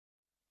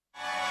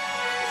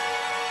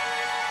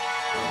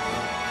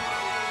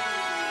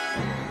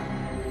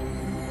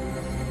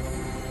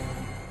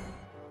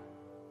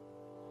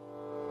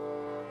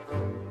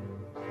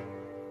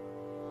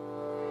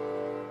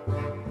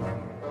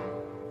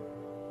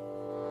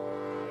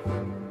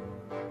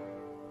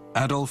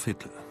Adolf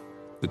Hitler,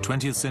 the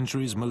 20th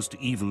century's most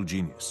evil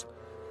genius,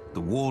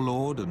 the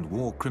warlord and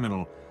war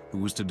criminal who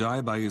was to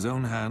die by his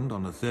own hand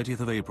on the 30th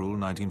of April,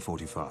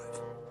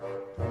 1945.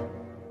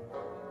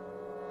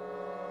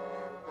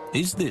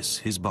 Is this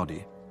his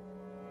body?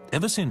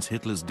 Ever since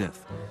Hitler's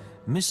death,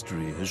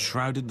 mystery has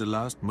shrouded the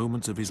last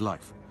moments of his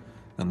life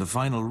and the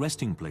final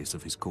resting place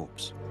of his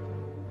corpse.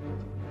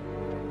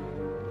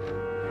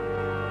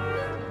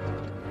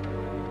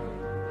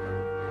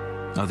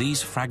 Are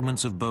these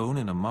fragments of bone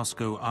in a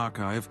Moscow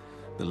archive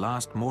the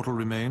last mortal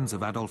remains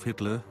of Adolf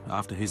Hitler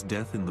after his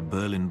death in the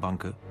Berlin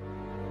bunker?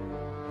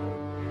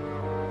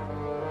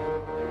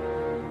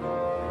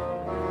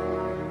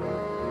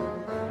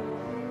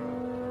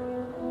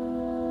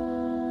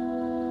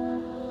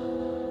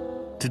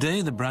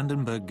 Today, the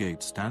Brandenburg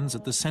Gate stands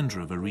at the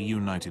center of a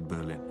reunited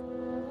Berlin.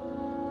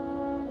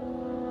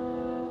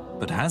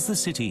 But has the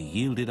city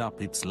yielded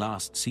up its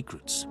last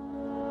secrets?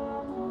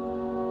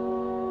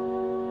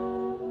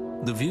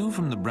 The view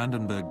from the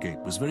Brandenburg Gate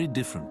was very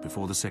different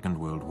before the Second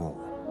World War.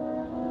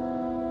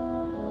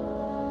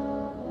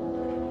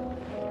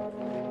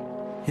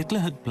 Hitler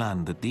had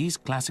planned that these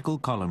classical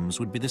columns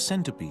would be the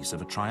centerpiece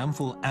of a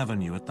triumphal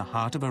avenue at the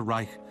heart of a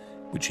Reich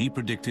which he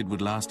predicted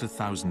would last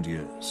 1,000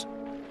 years.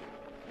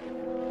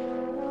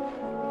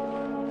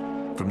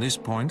 From this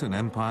point, an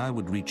empire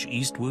would reach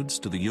eastwards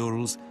to the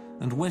Urals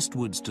and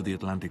westwards to the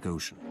Atlantic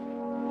Ocean.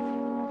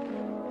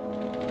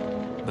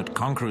 But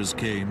conquerors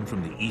came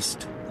from the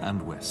east and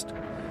west.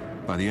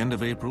 By the end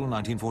of April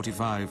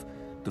 1945,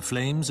 the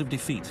flames of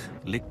defeat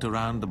licked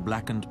around the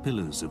blackened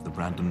pillars of the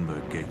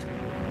Brandenburg Gate.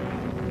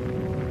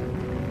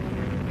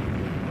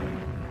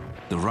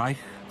 The Reich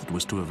that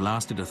was to have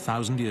lasted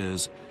 1,000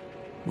 years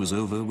was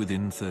over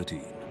within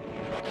 13.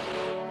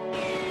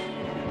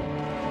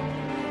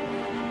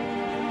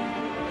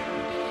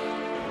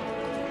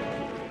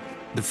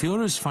 The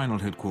Führer's final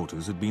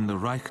headquarters had been the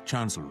Reich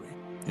Chancellery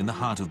in the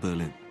heart of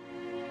Berlin.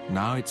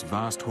 Now its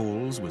vast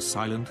halls were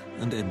silent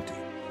and empty,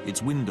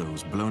 its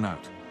windows blown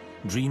out,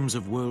 dreams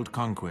of world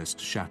conquest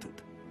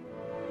shattered.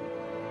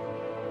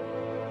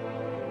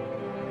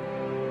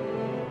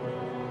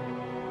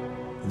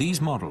 These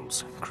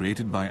models,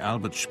 created by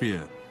Albert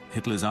Speer,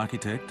 Hitler's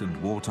architect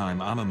and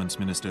wartime armaments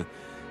minister,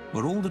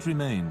 were all that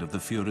remained of the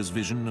Führer's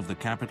vision of the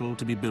capital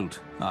to be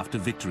built after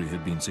victory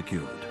had been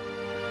secured.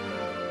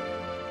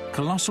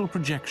 Colossal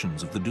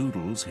projections of the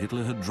doodles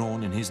Hitler had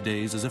drawn in his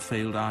days as a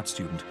failed art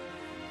student,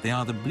 they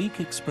are the bleak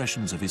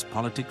expressions of his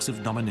politics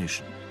of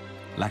domination,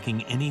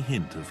 lacking any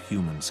hint of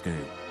human scale.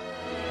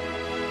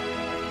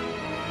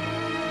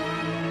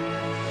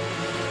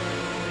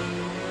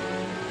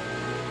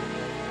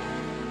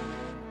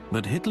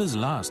 But Hitler's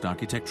last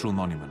architectural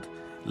monument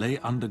lay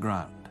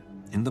underground,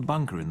 in the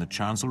bunker in the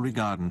Chancellery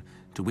Garden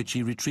to which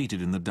he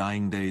retreated in the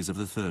dying days of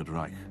the Third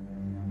Reich.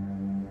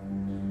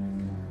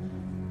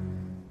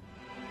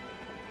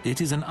 It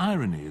is an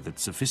irony that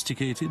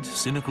sophisticated,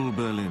 cynical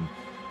Berlin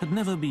had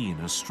never been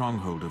a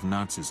stronghold of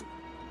Nazism.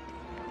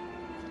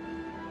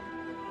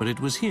 But it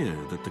was here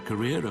that the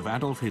career of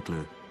Adolf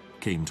Hitler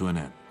came to an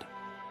end.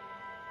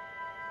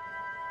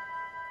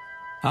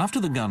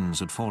 After the guns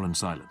had fallen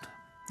silent,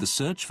 the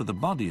search for the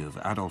body of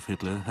Adolf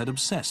Hitler had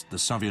obsessed the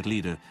Soviet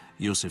leader,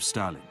 Joseph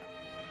Stalin.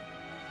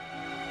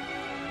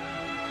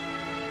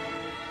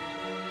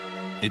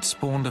 It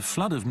spawned a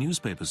flood of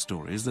newspaper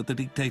stories that the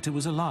dictator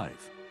was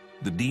alive.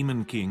 The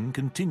Demon King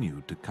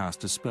continued to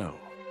cast a spell.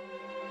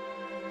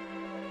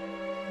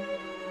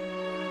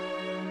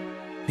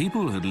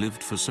 People had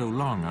lived for so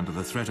long under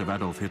the threat of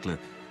Adolf Hitler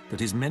that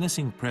his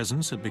menacing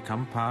presence had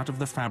become part of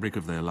the fabric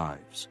of their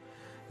lives.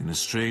 In a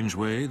strange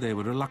way, they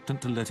were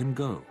reluctant to let him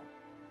go.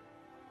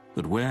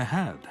 But where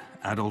had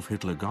Adolf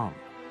Hitler gone?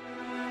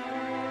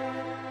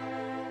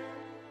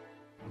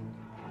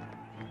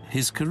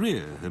 His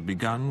career had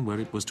begun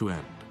where it was to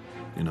end,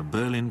 in a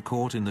Berlin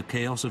court in the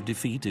chaos of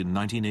defeat in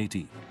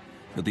 1918,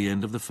 at the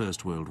end of the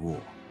First World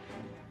War.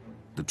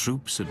 The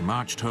troops had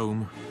marched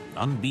home,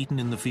 unbeaten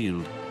in the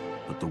field,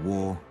 but the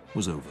war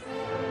was over.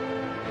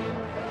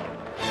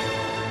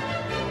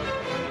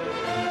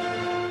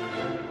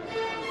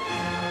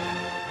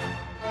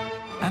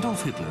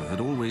 Adolf Hitler had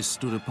always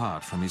stood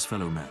apart from his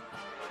fellow men.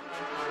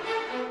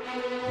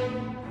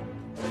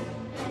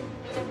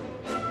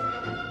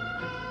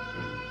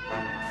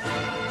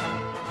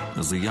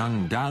 As a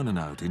young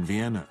down-and-out in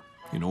Vienna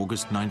in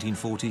August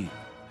 1914,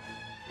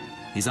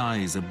 his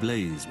eyes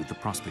ablaze with the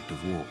prospect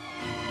of war.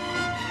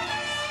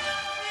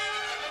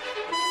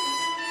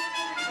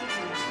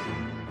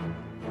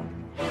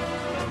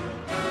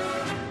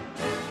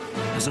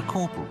 As a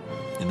corporal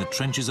in the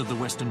trenches of the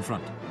Western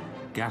Front,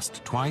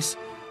 gassed twice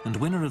and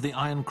winner of the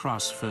Iron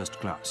Cross First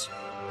Class.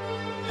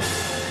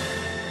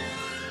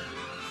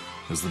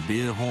 As the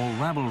beer hall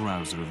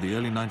rabble-rouser of the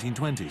early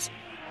 1920s,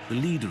 the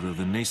leader of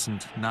the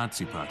nascent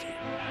Nazi Party.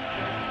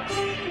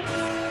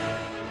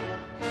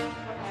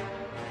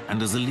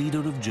 And as the leader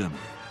of Germany,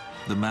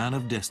 the man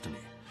of destiny,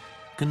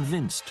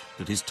 convinced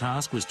that his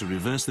task was to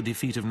reverse the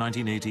defeat of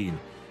 1918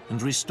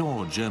 and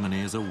restore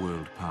Germany as a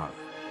world power.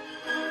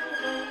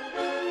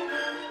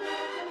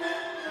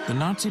 The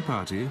Nazi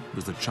Party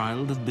was the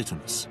child of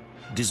bitterness,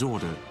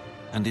 disorder,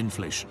 and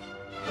inflation.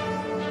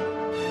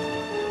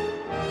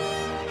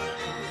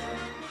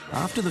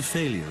 After the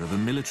failure of a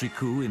military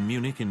coup in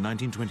Munich in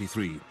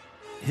 1923,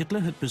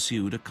 Hitler had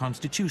pursued a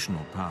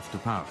constitutional path to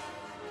power,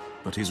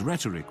 but his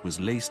rhetoric was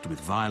laced with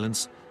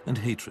violence and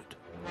hatred.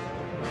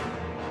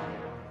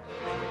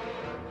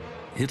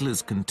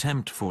 Hitler's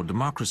contempt for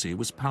democracy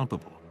was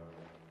palpable.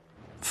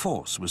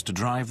 Force was to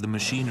drive the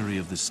machinery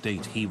of the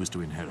state he was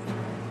to inherit.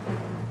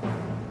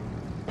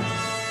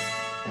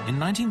 In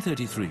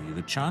 1933,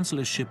 the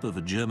chancellorship of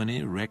a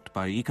Germany wrecked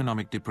by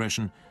economic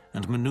depression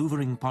and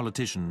maneuvering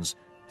politicians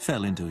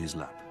fell into his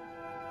lap.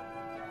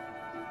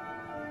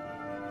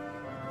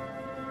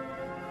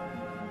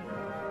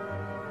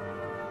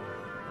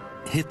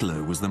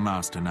 Hitler was the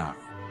master now.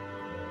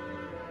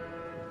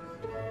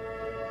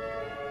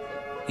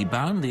 He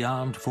bound the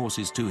armed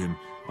forces to him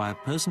by a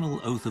personal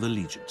oath of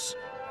allegiance.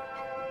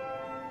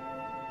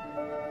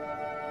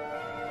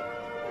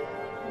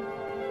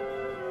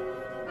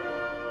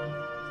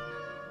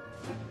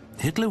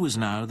 Hitler was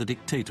now the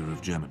dictator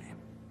of Germany.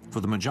 For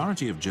the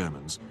majority of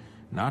Germans,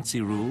 Nazi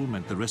rule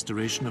meant the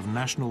restoration of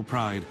national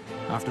pride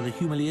after the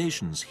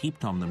humiliations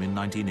heaped on them in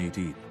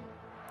 1918.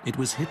 It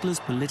was Hitler's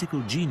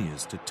political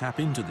genius to tap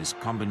into this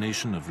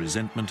combination of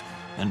resentment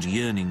and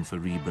yearning for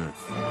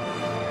rebirth.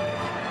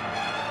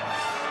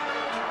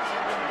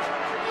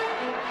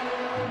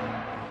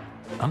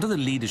 Under the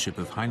leadership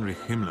of Heinrich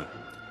Himmler,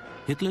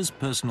 Hitler's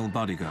personal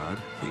bodyguard,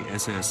 the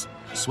SS,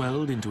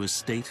 swelled into a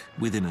state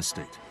within a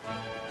state.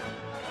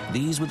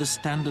 These were the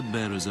standard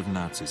bearers of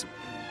Nazism.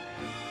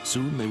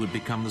 Soon they would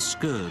become the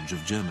scourge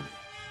of Germany.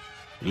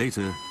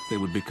 Later, they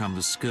would become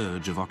the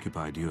scourge of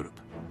occupied Europe.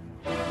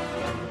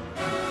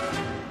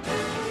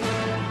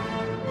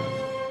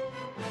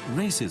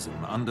 Racism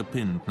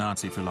underpinned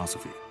Nazi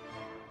philosophy.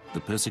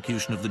 The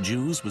persecution of the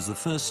Jews was the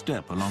first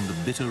step along the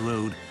bitter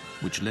road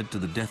which led to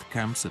the death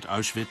camps at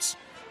Auschwitz,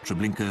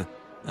 Treblinka,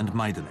 and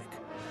Majdanek.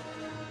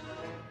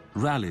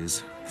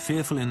 Rallies,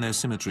 fearful in their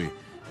symmetry,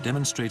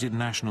 demonstrated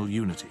national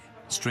unity,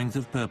 strength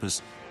of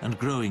purpose, and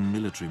growing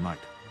military might.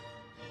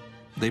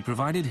 They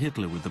provided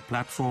Hitler with the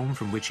platform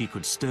from which he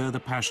could stir the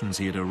passions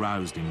he had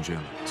aroused in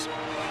Germans.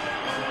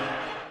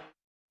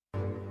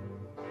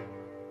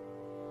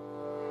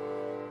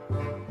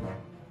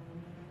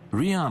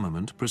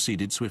 Rearmament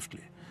proceeded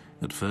swiftly,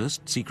 at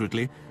first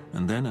secretly,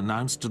 and then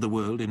announced to the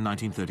world in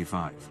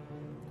 1935.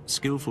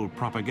 Skillful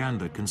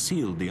propaganda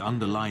concealed the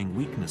underlying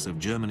weakness of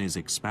Germany's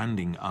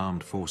expanding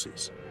armed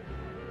forces.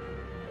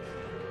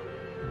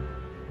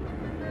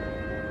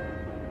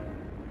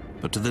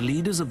 But to the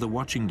leaders of the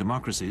watching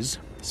democracies,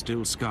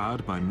 still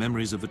scarred by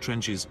memories of the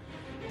trenches,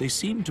 they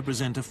seemed to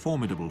present a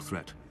formidable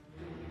threat,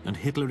 and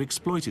Hitler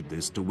exploited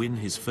this to win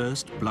his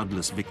first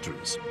bloodless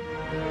victories.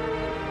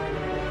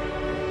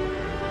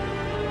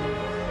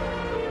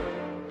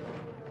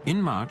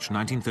 In March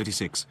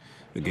 1936,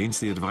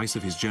 against the advice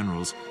of his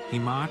generals, he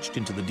marched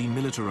into the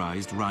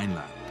demilitarized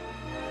Rhineland.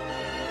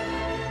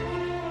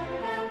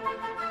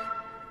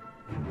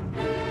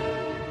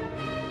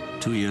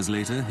 Two years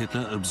later,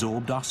 Hitler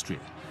absorbed Austria,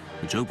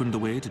 which opened the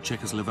way to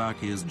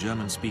Czechoslovakia's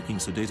German-speaking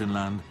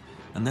Sudetenland,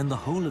 and then the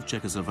whole of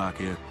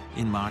Czechoslovakia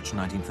in March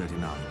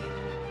 1939.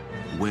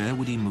 Where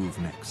would he move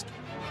next?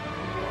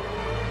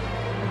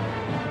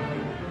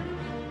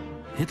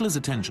 Hitler's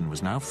attention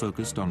was now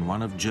focused on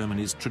one of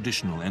Germany's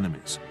traditional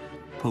enemies,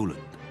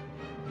 Poland.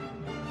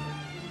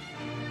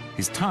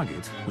 His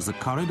target was the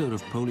corridor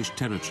of Polish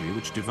territory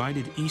which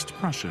divided East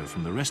Prussia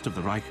from the rest of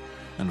the Reich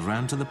and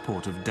ran to the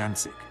port of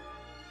Danzig.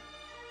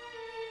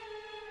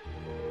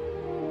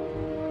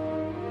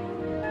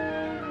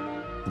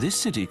 This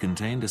city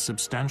contained a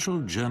substantial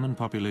German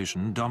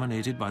population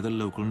dominated by the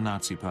local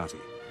Nazi Party,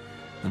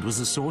 and was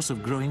the source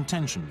of growing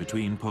tension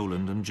between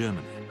Poland and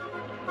Germany.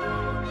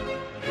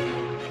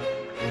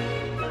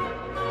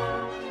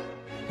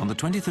 On the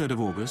 23rd of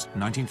August,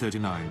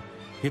 1939,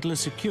 Hitler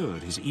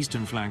secured his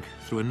eastern flank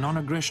through a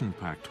non-aggression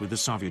pact with the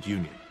Soviet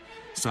Union,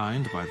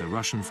 signed by the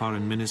Russian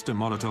Foreign Minister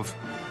Molotov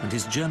and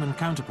his German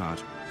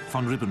counterpart,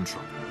 von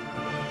Ribbentrop.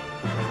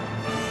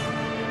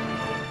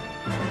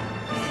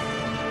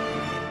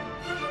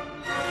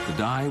 The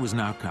die was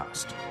now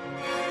cast.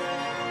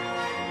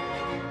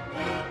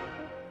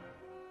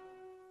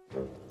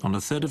 On the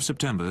 3rd of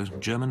September,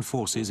 German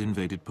forces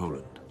invaded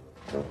Poland.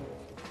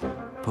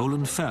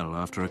 Poland fell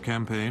after a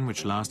campaign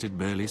which lasted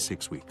barely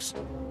 6 weeks.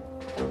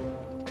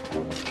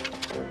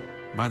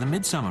 By the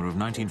midsummer of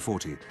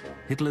 1940,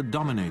 Hitler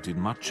dominated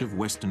much of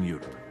Western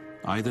Europe,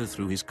 either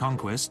through his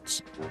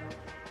conquests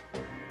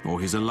or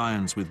his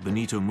alliance with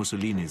Benito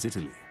Mussolini's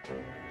Italy.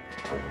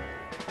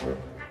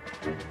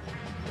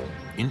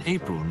 In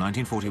April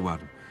 1941,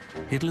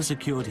 Hitler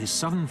secured his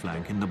southern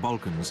flank in the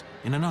Balkans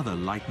in another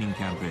lightning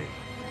campaign.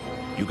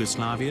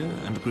 Yugoslavia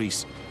and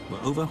Greece were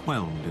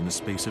overwhelmed in the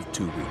space of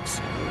 2 weeks.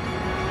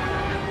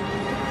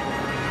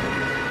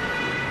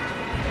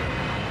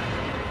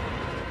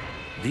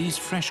 These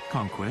fresh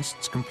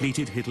conquests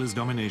completed Hitler's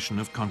domination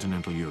of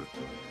continental Europe.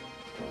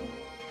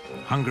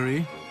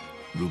 Hungary,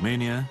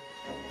 Romania,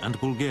 and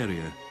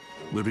Bulgaria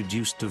were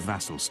reduced to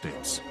vassal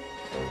states.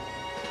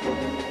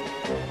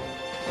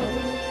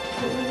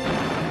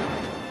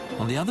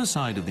 On the other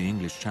side of the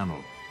English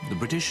Channel, the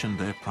British and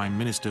their Prime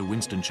Minister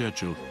Winston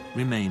Churchill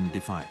remained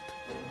defiant.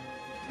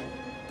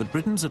 But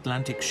Britain's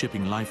Atlantic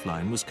shipping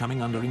lifeline was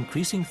coming under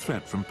increasing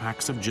threat from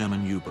packs of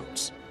German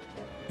U-boats.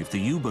 If the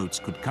U-boats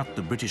could cut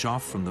the British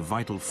off from the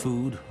vital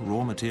food,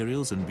 raw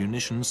materials and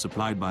munitions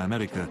supplied by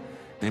America,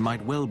 they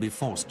might well be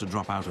forced to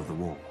drop out of the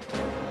war.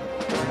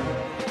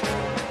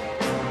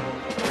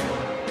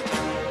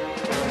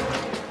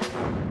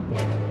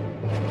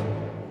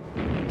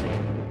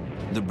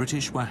 The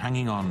British were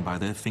hanging on by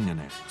their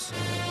fingernails.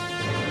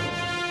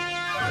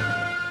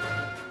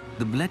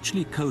 The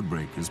Bletchley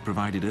codebreakers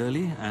provided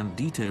early and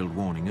detailed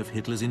warning of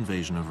Hitler's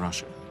invasion of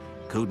Russia,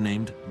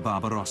 codenamed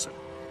Barbarossa,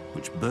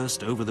 which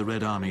burst over the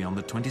Red Army on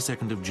the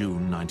 22nd of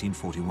June,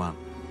 1941.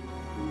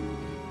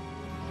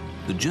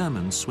 The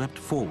Germans swept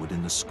forward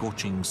in the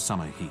scorching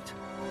summer heat.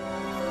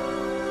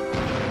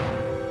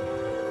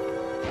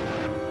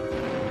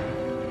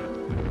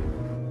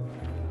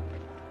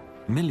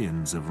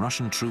 Millions of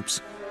Russian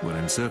troops were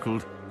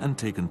encircled and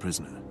taken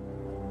prisoner.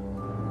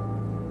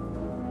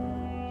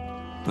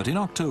 But in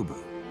October,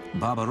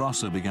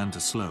 Barbarossa began to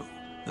slow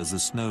as the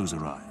snows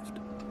arrived.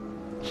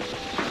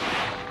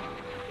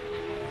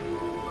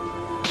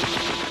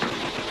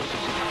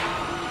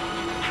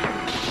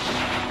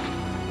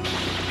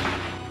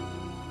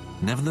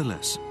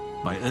 Nevertheless,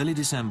 by early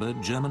December,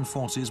 German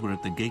forces were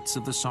at the gates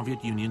of the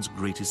Soviet Union's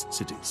greatest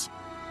cities.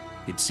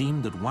 It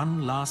seemed that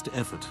one last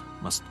effort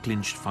must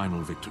clinch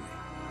final victory.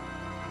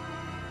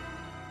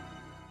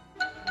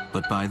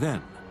 But by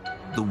then,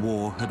 the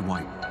war had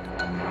widened.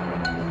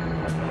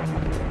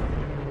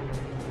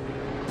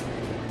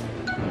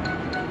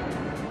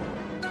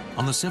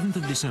 On the 7th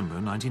of December,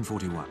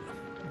 1941,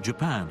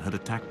 Japan had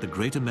attacked the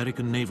great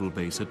American naval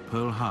base at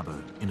Pearl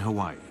Harbor in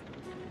Hawaii.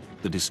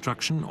 The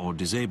destruction or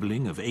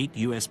disabling of 8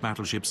 US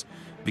battleships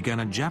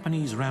began a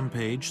Japanese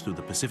rampage through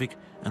the Pacific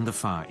and the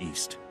Far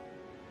East.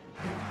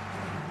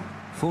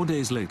 4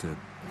 days later,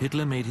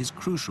 Hitler made his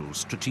crucial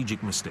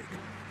strategic mistake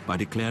by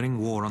declaring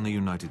war on the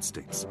United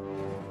States.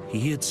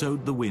 He had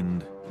sowed the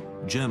wind,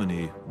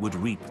 Germany would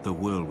reap the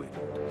whirlwind.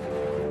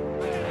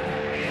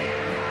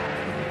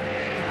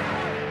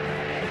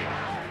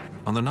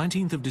 On the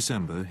 19th of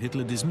December,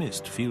 Hitler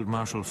dismissed Field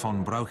Marshal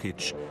von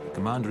Brauchitsch,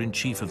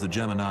 Commander-in-Chief of the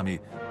German army,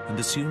 and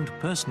assumed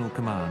personal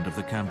command of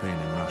the campaign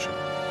in Russia.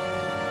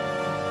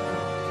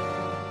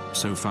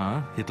 So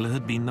far, Hitler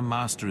had been the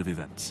master of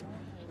events.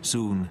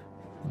 Soon,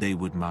 they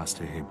would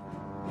master him.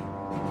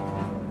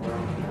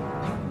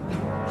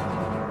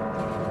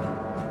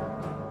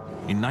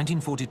 In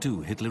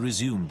 1942, Hitler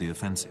resumed the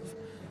offensive.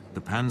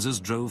 The panzers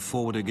drove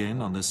forward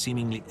again on the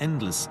seemingly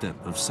endless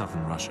steppe of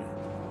southern Russia.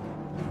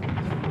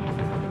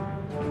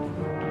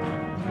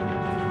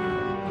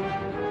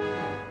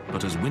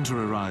 But as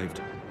winter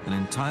arrived, an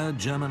entire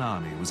German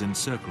army was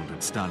encircled at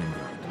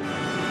Stalingrad.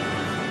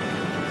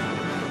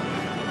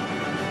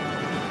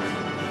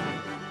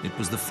 It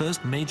was the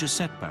first major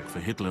setback for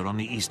Hitler on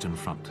the Eastern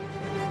Front.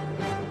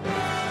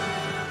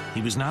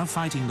 He was now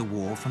fighting the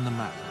war from the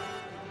map,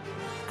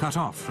 cut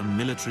off from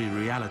military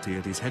reality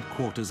at his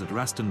headquarters at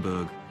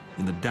Rastenburg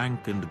in the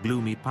dank and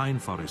gloomy pine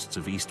forests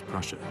of East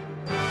Prussia.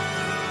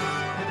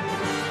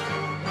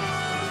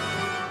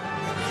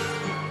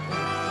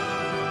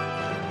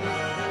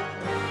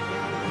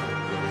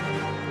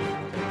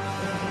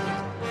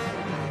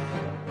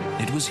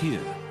 It was here,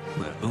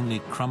 where only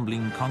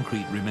crumbling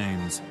concrete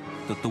remains,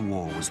 that the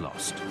war was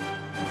lost.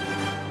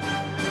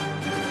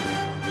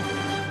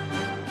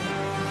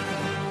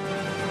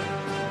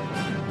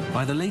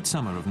 By the late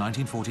summer of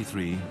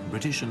 1943,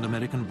 British and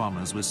American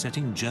bombers were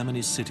setting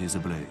Germany's cities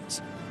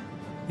ablaze.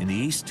 In the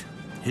east,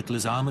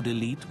 Hitler's armored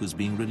elite was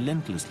being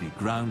relentlessly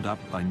ground up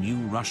by new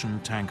Russian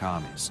tank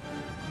armies.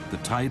 The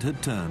tide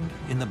had turned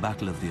in the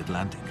Battle of the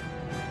Atlantic.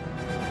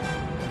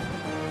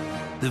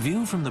 The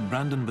view from the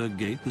Brandenburg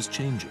Gate was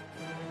changing,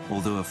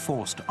 although a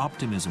forced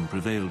optimism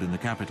prevailed in the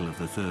capital of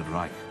the Third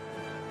Reich.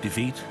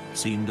 Defeat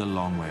seemed a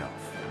long way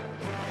off.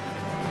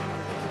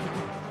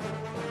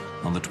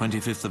 On the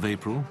 25th of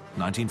April,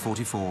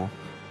 1944,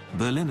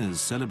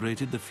 Berliners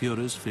celebrated the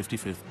Führer's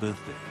 55th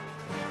birthday.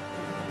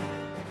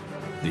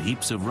 The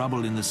heaps of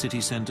rubble in the city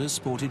center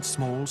sported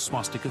small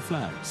swastika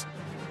flags,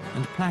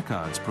 and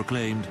placards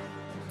proclaimed,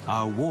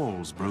 "Our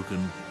walls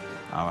broken,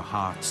 our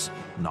hearts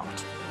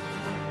not."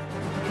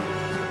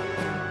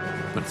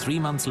 But 3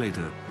 months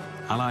later,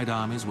 Allied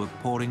armies were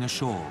pouring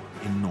ashore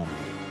in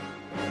Normandy.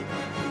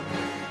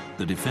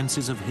 The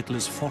defenses of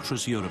Hitler's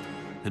fortress Europe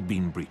had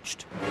been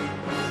breached.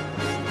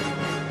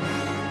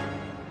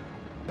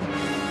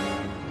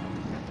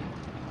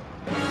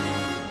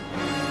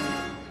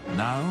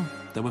 Now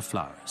there were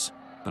flowers,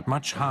 but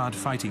much hard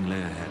fighting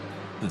lay ahead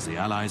as the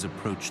Allies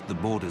approached the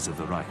borders of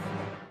the Reich.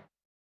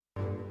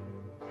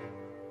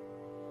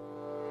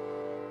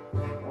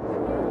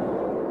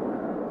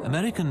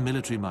 American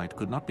military might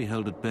could not be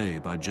held at bay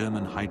by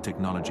German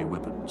high-technology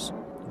weapons.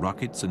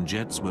 Rockets and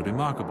jets were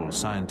remarkable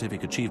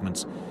scientific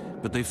achievements,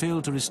 but they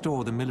failed to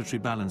restore the military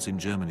balance in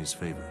Germany's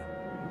favor.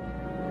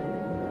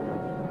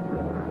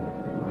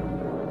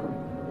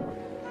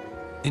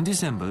 In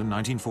December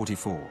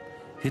 1944,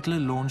 Hitler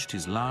launched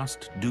his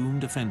last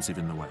doomed offensive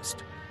in the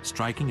West,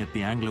 striking at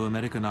the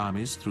Anglo-American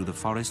armies through the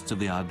forests of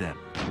the Ardennes,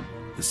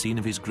 the scene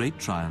of his great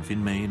triumph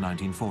in May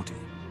 1940.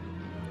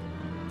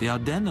 The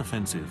Ardennes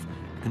offensive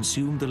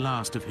consumed the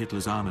last of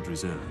Hitler's armored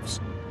reserves.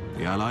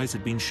 The Allies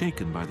had been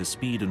shaken by the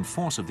speed and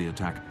force of the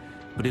attack,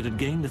 but it had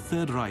gained the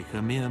Third Reich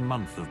a mere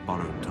month of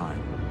borrowed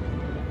time.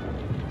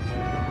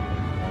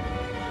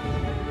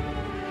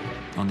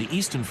 On the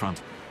Eastern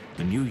Front,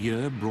 the new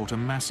year brought a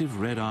massive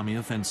Red Army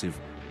offensive,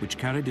 which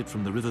carried it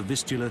from the river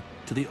Vistula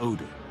to the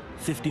Oder,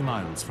 50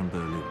 miles from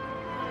Berlin.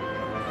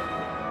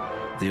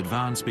 The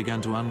advance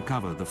began to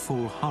uncover the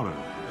full horror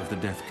of the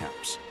death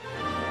camps.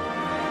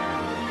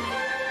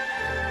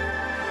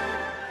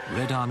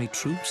 Red Army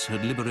troops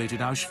had liberated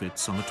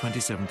Auschwitz on the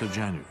 27th of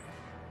January.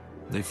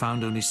 They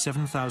found only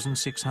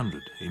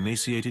 7,600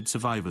 emaciated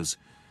survivors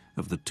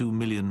of the 2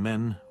 million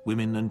men,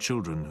 women and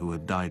children who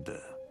had died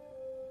there.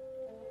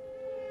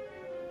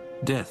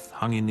 Death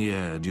hung in the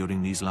air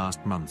during these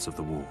last months of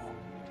the war.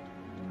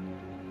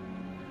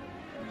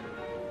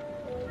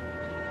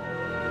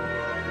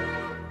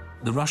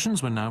 The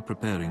Russians were now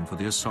preparing for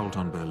the assault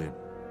on Berlin.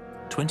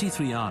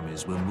 23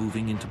 armies were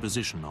moving into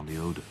position on the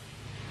Oder.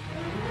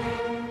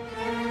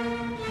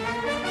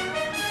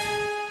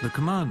 The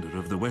commander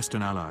of the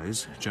Western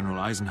Allies, General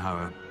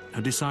Eisenhower,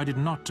 had decided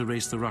not to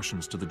race the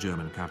Russians to the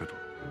German capital.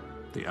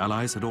 The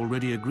Allies had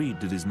already agreed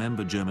to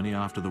dismember Germany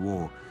after the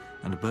war,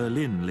 and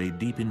Berlin lay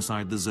deep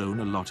inside the zone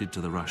allotted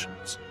to the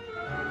Russians.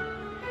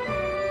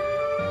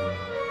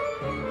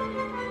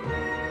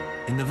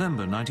 In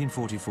November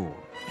 1944,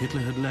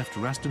 Hitler had left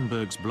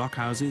Rastenburg's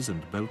blockhouses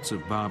and belts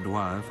of barbed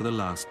wire for the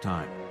last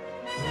time.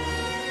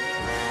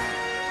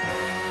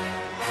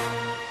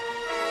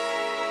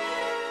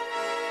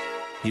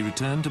 He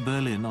returned to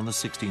Berlin on the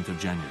 16th of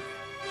January.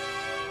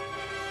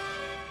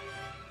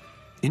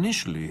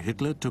 Initially,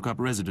 Hitler took up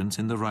residence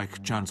in the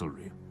Reich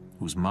Chancellery,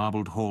 whose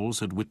marbled halls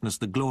had witnessed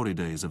the glory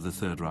days of the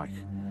Third Reich.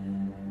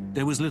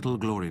 There was little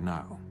glory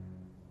now.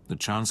 The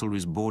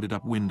Chancellery's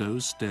boarded-up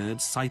windows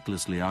stared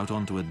sightlessly out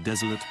onto a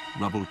desolate,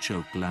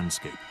 rubble-choked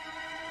landscape.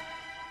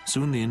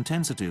 Soon the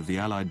intensity of the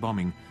Allied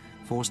bombing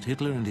forced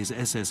Hitler and his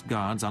SS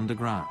guards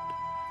underground,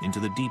 into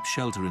the deep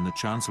shelter in the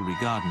Chancellery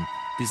garden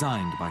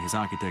designed by his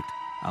architect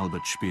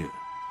Albert Speer.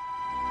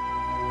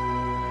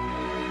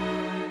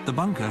 The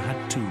bunker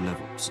had 2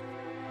 levels.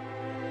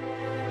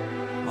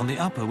 On the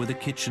upper were the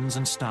kitchens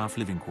and staff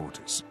living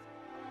quarters.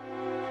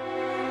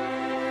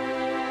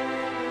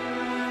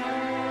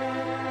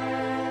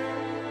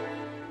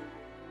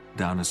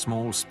 Down a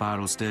small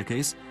spiral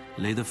staircase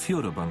lay the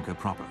Führer bunker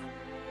proper.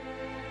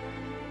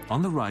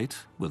 On the right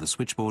were the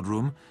switchboard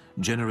room,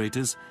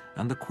 generators,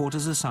 and the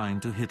quarters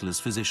assigned to Hitler's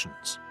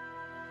physicians.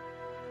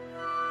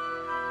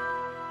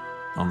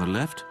 On the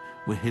left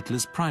were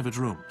Hitler's private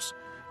rooms,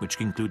 which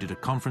included a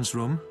conference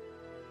room,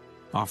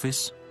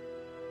 office,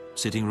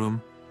 sitting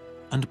room,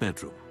 and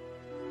bedroom.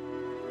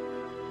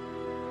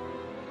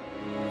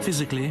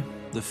 Physically,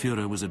 the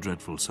Führer was a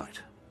dreadful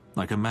sight,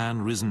 like a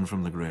man risen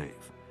from the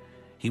grave.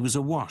 He was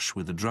awash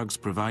with the drugs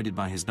provided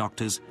by his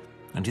doctors,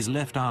 and his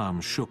left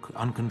arm shook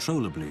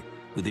uncontrollably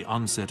with the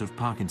onset of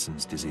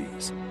Parkinson's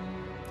disease.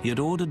 He had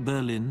ordered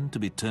Berlin to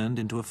be turned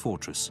into a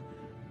fortress,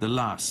 the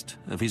last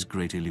of his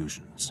great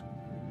illusions.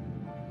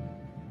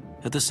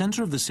 At the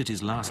center of the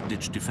city's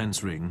last-ditch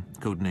defense ring,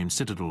 codenamed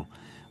Citadel,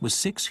 were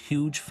 6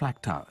 huge flak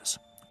towers,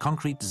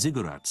 concrete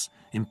ziggurats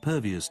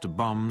impervious to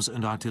bombs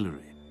and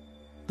artillery.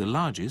 The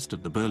largest,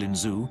 at the Berlin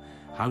Zoo,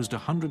 housed a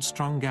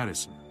 100-strong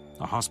garrison,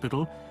 a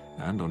hospital,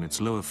 and on its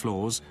lower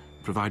floors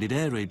provided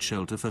air raid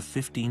shelter for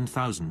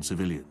 15,000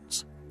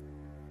 civilians.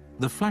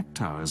 The flak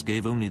towers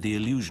gave only the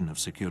illusion of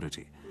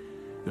security.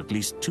 At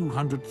least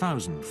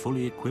 200,000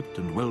 fully equipped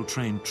and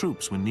well-trained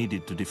troops were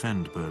needed to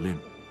defend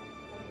Berlin.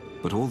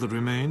 But all that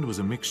remained was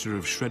a mixture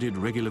of shredded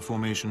regular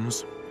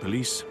formations,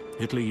 police,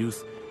 Hitler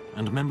Youth,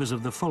 and members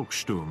of the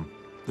Volkssturm,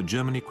 the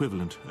German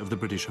equivalent of the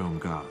British Home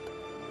Guard.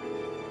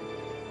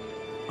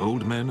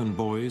 Old men and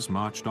boys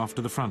marched off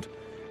to the front,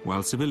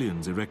 while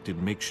civilians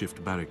erected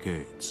makeshift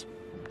barricades.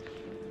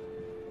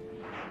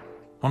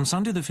 On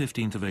Sunday the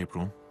 15th of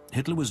April,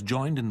 Hitler was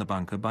joined in the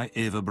bunker by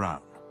Eva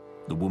Braun,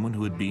 the woman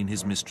who had been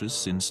his mistress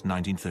since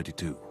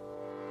 1932.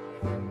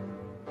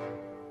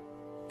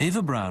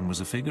 Eva Braun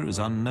was a figure as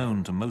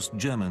unknown to most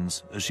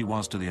Germans as she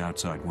was to the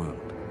outside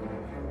world.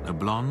 A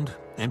blonde,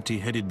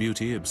 empty-headed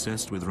beauty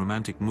obsessed with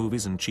romantic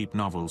movies and cheap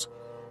novels,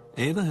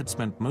 Eva had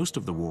spent most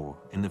of the war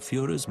in the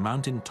Führer's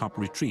mountain-top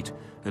retreat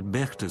at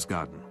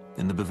Berchtesgaden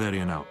in the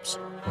Bavarian Alps.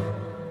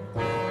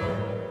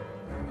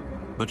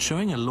 But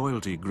showing a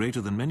loyalty greater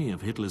than many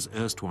of Hitler's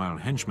erstwhile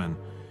henchmen,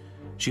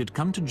 she had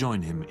come to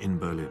join him in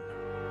Berlin.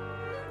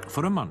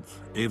 For a month,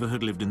 Eva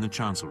had lived in the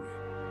Chancellery.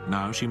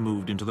 Now she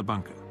moved into the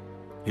bunker.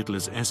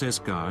 Hitler's SS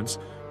guards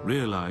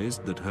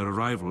realized that her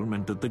arrival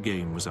meant that the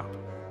game was up.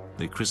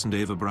 They christened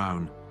Eva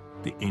Braun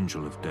the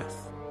Angel of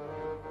Death.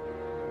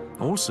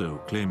 Also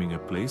claiming a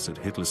place at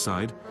Hitler's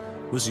side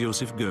was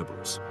Joseph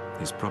Goebbels,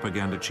 his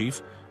propaganda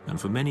chief and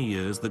for many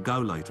years the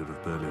Gauleiter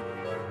of Berlin.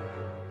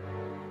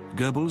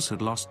 Goebbels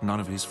had lost none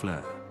of his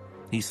flair.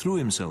 He threw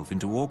himself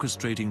into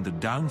orchestrating the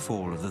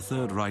downfall of the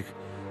Third Reich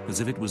as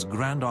if it was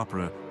grand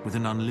opera with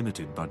an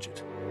unlimited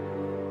budget.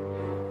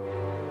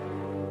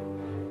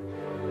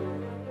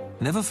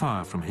 Never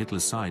far from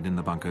Hitler's side in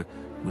the bunker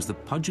was the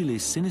pudgily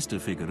sinister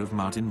figure of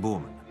Martin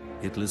Bormann,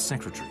 Hitler's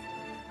secretary,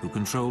 who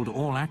controlled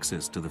all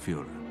access to the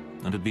Führer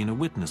and had been a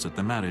witness at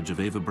the marriage of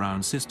Eva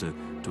Braun's sister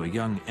to a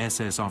young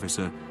SS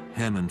officer,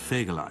 Hermann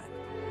Fegelein.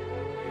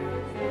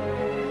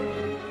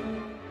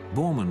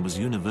 Bormann was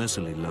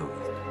universally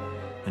loathed,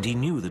 and he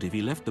knew that if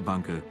he left the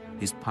bunker,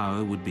 his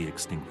power would be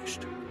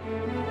extinguished.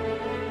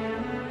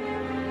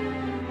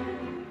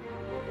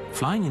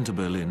 Flying into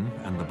Berlin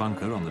and the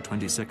bunker on the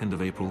 22nd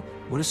of April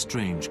were a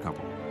strange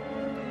couple.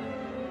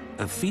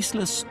 A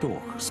Fiesler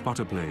Storch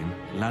spotter plane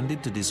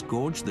landed to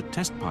disgorge the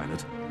test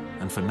pilot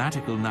and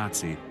fanatical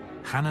Nazi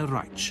Hanne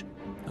Reitsch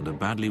and a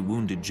badly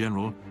wounded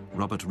general,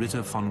 Robert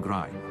Ritter von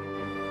Greim.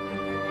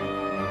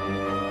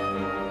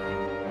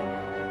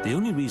 The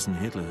only reason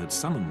Hitler had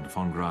summoned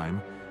von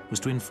Greim was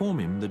to inform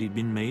him that he'd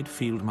been made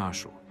Field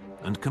Marshal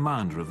and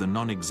commander of the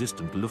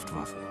non-existent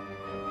Luftwaffe.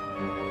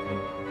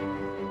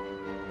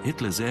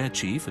 Hitler's air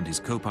chief and his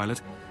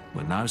co-pilot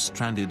were now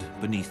stranded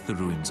beneath the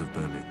ruins of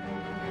Berlin.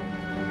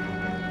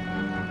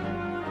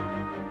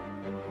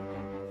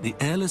 The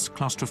airless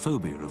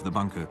claustrophobia of the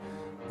bunker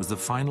was the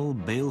final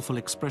baleful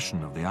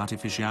expression of the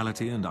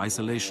artificiality and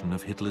isolation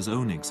of Hitler's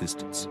own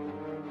existence.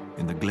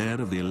 In the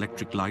glare of the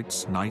electric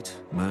lights, night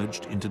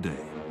merged into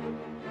day.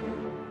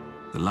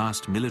 The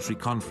last military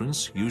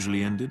conference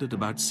usually ended at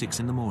about 6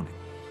 in the morning,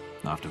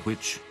 after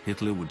which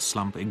Hitler would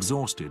slump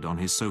exhausted on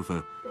his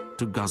sofa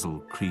to guzzle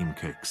cream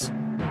cakes.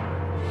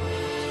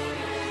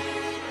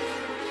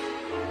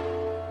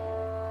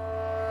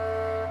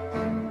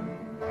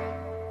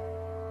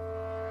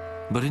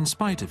 But in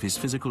spite of his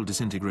physical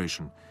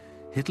disintegration,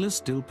 Hitler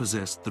still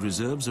possessed the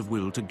reserves of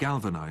will to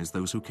galvanize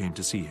those who came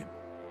to see him.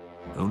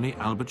 Only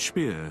Albert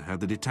Speer had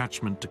the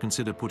detachment to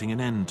consider putting an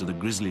end to the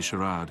grisly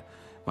charade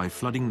by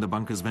flooding the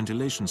bunker's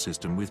ventilation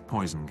system with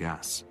poison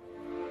gas.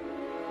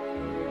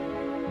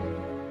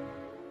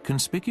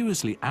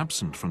 Conspicuously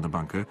absent from the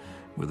bunker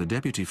were the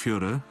Deputy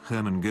Führer,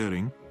 Hermann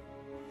Göring,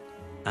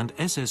 and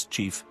SS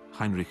Chief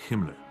Heinrich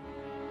Himmler.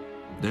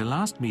 Their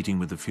last meeting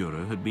with the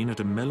Führer had been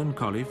at a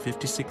melancholy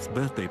 56th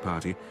birthday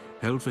party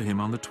held for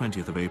him on the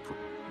 20th of April.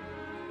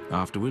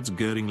 Afterwards,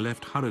 Göring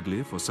left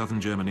hurriedly for southern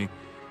Germany,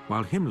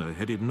 while Himmler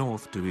headed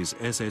north to his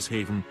SS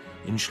haven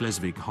in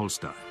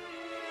Schleswig-Holstein.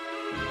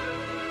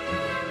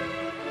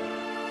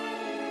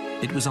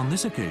 It was on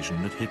this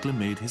occasion that Hitler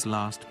made his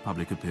last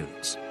public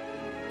appearance,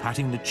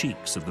 patting the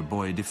cheeks of the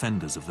boy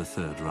defenders of the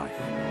Third Reich.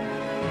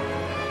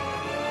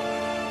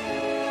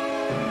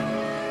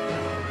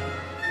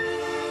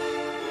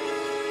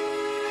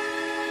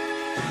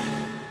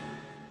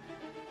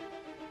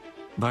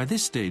 By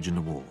this stage in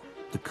the war,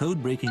 the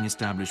code-breaking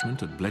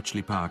establishment at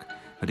Bletchley Park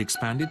had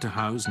expanded to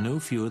house no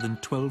fewer than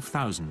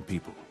 12,000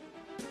 people.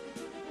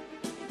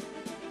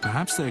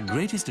 Perhaps their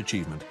greatest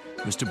achievement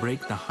was to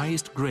break the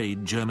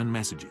highest-grade German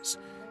messages,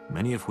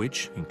 many of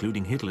which,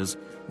 including Hitler's,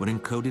 were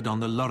encoded on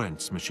the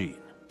Lorentz machine.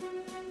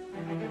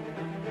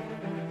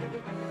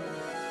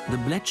 The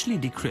Bletchley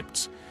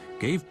decrypts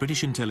gave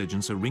British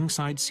intelligence a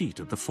ringside seat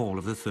at the fall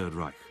of the Third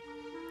Reich.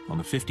 On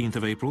the 15th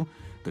of April,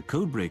 the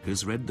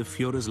codebreakers read the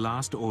Führer's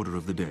last order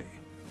of the day.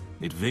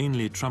 It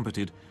vainly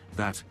trumpeted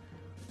that,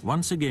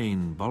 once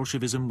again,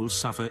 Bolshevism will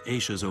suffer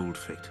Asia's old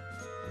fate.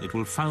 It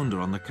will founder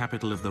on the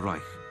capital of the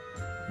Reich.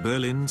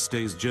 Berlin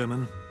stays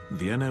German,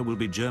 Vienna will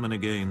be German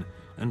again,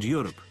 and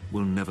Europe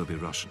will never be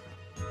Russian.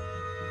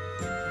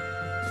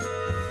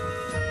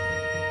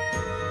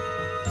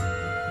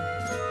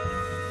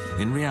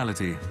 In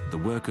reality, the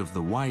work of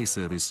the Y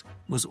service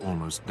was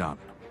almost done.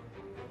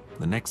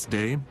 The next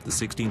day, the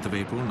 16th of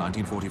April,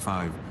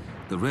 1945,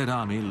 the Red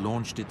Army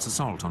launched its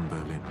assault on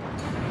Berlin.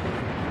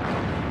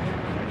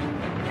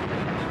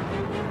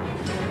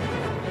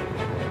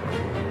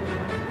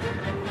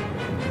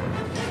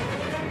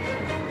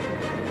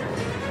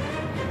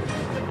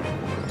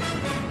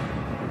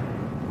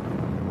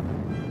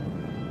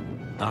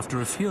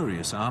 After a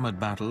furious armored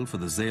battle for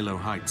the Zelo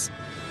Heights,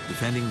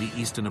 defending the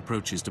eastern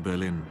approaches to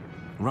Berlin,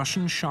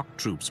 Russian shock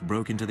troops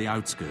broke into the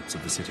outskirts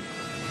of the city.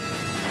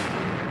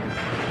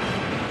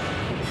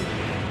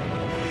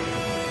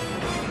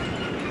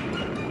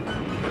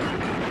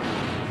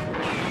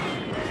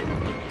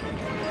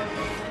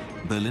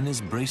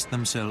 Berliners braced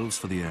themselves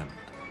for the end.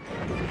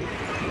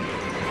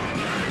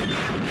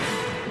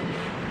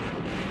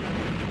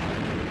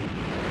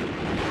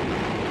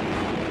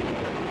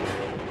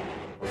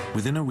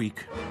 Within a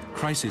week,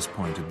 crisis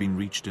point had been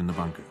reached in the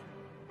bunker.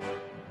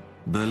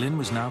 Berlin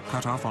was now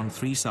cut off on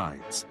 3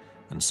 sides,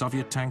 and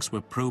Soviet tanks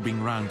were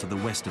probing round to the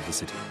west of the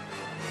city.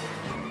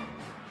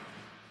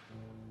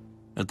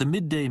 At the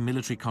midday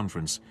military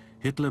conference,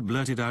 Hitler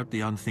blurted out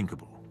the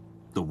unthinkable.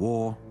 The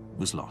war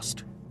was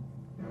lost.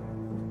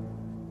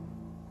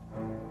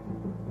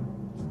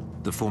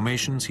 The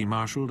formations he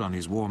marshaled on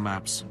his war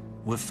maps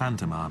were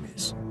phantom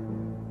armies.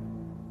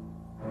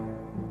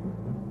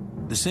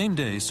 The same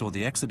day saw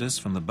the exodus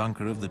from the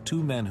bunker of the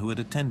two men who had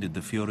attended the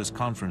Führer's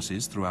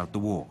conferences throughout the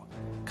war,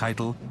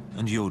 Keitel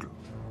and Jodl,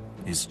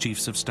 his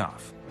chiefs of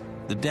staff,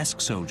 the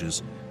desk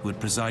soldiers who had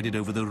presided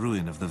over the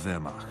ruin of the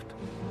Wehrmacht.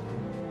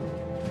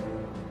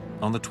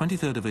 On the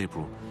 23rd of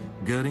April,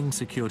 Goering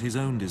secured his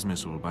own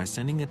dismissal by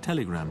sending a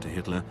telegram to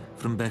Hitler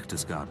from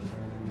Berchtesgaden,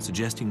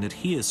 suggesting that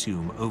he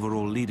assume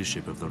overall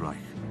leadership of the Reich.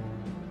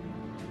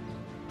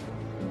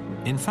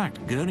 In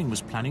fact, Goering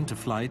was planning to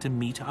fly to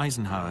meet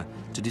Eisenhower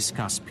to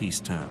discuss peace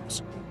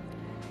terms.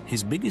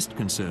 His biggest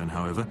concern,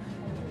 however,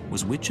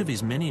 was which of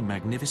his many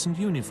magnificent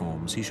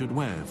uniforms he should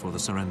wear for the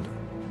surrender.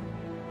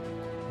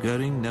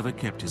 Goering never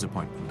kept his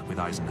appointment with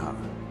Eisenhower.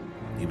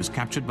 He was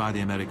captured by the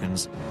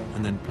Americans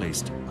and then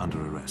placed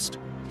under arrest.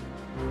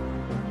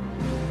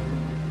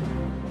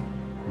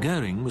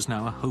 Goering was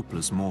now a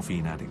hopeless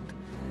morphine addict,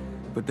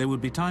 but there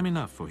would be time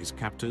enough for his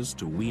captors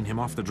to wean him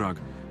off the drug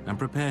and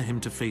prepare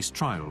him to face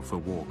trial for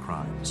war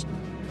crimes.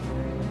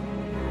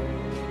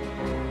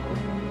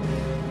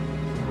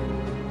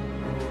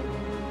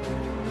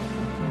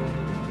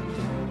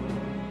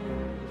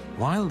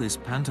 While this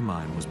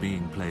pantomime was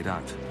being played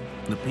out,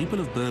 the people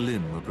of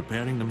Berlin were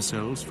preparing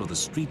themselves for the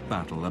street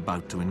battle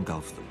about to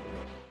engulf them.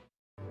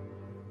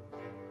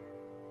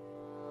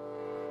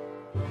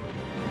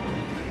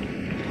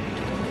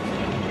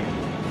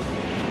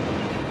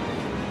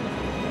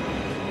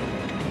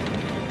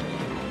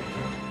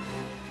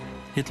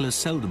 Hitler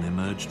seldom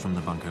emerged from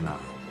the bunker now.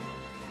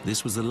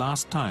 This was the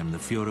last time the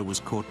Führer was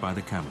caught by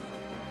the camera,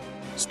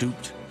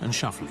 stooped and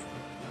shuffling,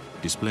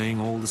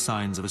 displaying all the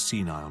signs of a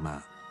senile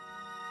man.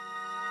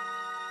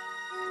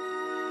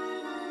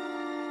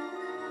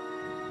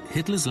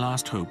 Hitler's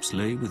last hopes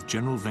lay with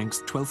General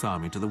Wenck's 12th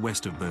Army to the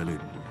west of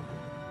Berlin.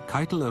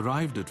 Keitel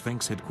arrived at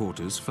Wenck's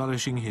headquarters,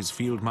 flourishing his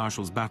field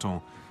marshal's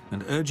baton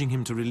and urging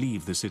him to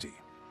relieve the city.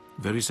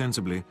 Very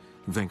sensibly,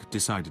 Wenck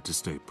decided to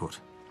stay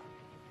put.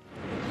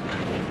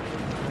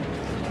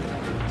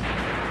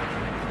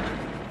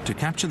 To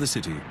capture the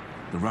city,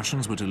 the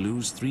Russians were to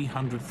lose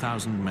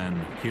 300,000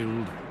 men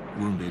killed,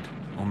 wounded,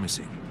 or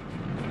missing.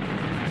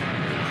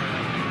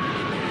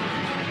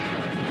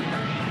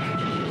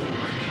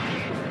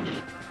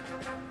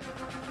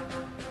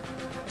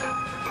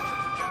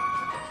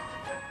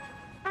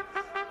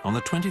 On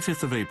the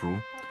 25th of April,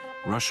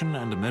 Russian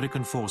and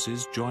American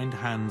forces joined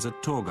hands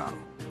at Torgau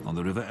on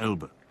the River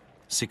Elbe,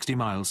 60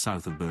 miles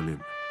south of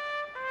Berlin.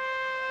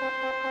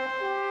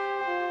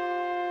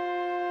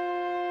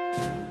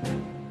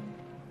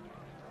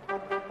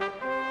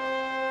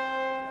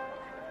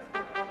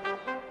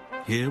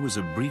 Here was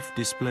a brief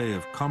display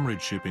of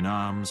comradeship in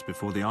arms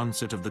before the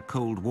onset of the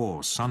Cold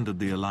War sundered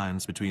the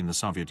alliance between the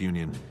Soviet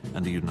Union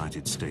and the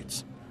United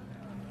States.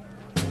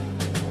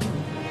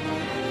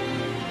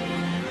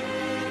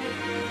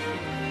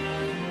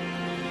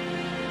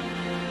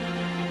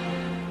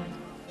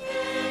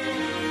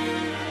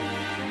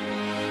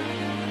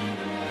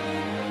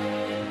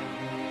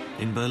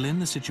 In Berlin,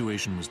 the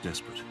situation was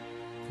desperate.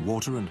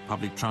 Water and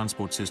public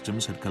transport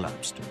systems had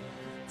collapsed.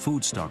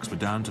 Food stocks were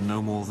down to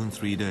no more than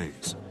 3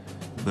 days.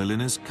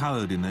 Berliners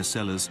cowered in their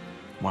cellars,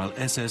 while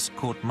SS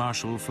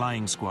court-martial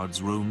flying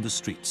squads roamed the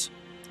streets,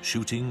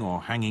 shooting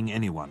or hanging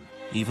anyone,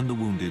 even the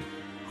wounded,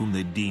 whom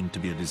they deemed to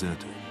be a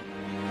deserter.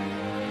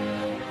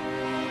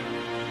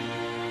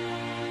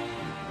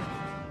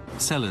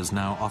 Cellars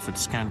now offered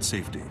scant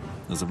safety,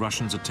 as the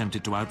Russians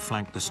attempted to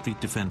outflank the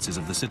street defenses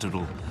of the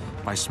citadel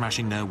by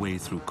smashing their way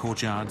through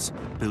courtyards,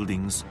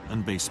 buildings,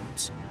 and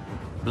basements,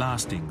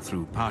 blasting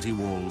through party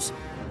walls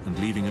and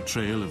leaving a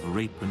trail of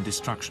rape and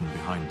destruction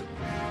behind them.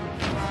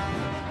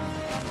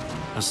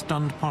 A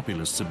stunned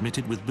populace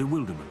submitted with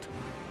bewilderment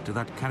to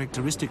that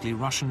characteristically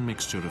Russian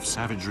mixture of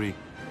savagery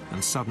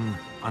and sudden,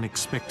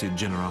 unexpected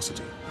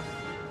generosity.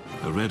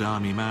 A Red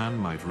Army man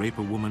might rape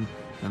a woman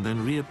and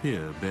then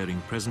reappear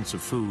bearing presents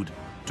of food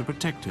to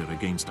protect her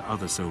against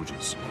other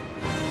soldiers.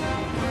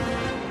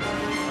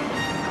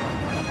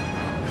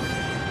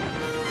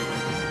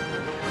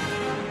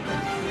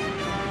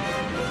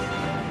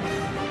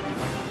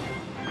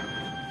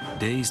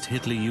 Dazed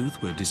Hitler youth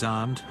were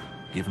disarmed,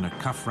 given a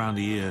cuff round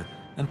the ear,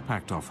 and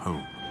packed off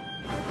home.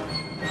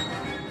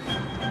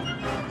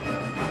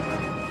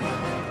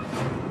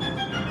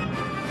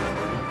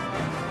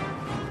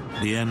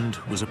 The end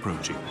was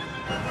approaching.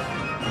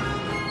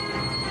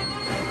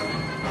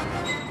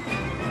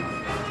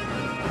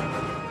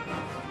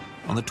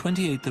 On the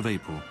 28th of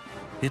April,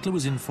 Hitler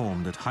was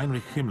informed that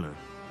Heinrich Himmler,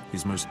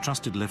 his most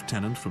trusted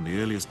lieutenant from the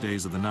earliest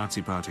days of the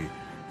Nazi Party,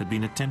 had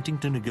been attempting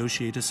to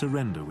negotiate a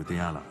surrender with the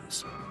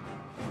Allies.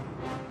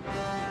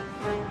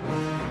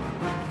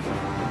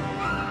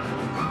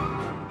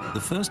 The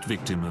first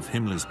victim of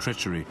Himmler's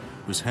treachery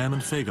was Hermann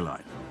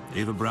Fegelein,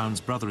 Eva Braun's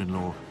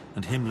brother-in-law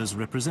and Himmler's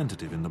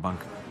representative in the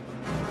bunker.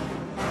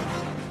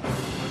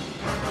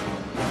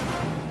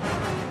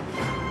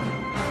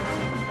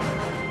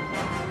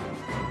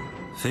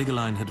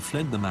 Fegelein had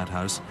fled the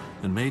madhouse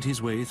and made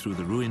his way through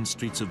the ruined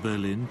streets of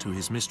Berlin to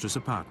his mistress'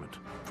 apartment,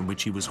 from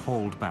which he was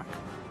hauled back,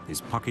 his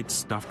pockets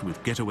stuffed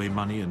with getaway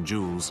money and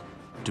jewels,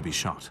 to be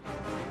shot.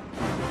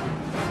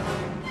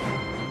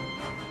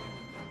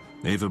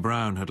 Eva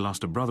Braun had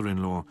lost a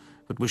brother-in-law,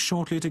 but was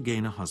shortly to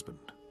gain a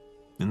husband.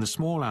 In the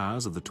small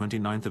hours of the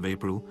 29th of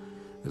April,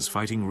 as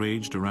fighting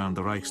raged around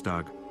the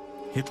Reichstag,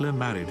 Hitler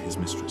married his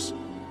mistress.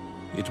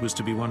 It was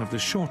to be one of the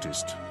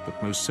shortest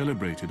but most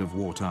celebrated of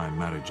wartime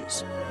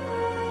marriages.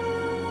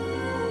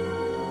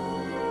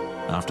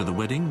 After the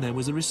wedding, there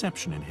was a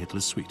reception in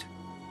Hitler's suite.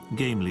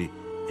 Gamely,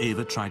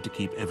 Eva tried to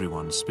keep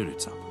everyone's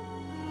spirits up.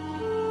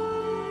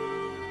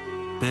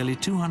 Barely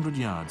 200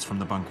 yards from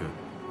the bunker,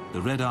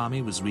 the Red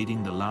Army was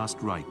reading the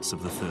last rites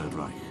of the Third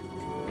Reich.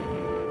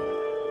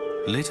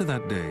 Later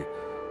that day,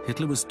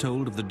 Hitler was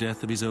told of the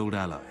death of his old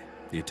ally,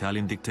 the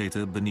Italian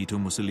dictator Benito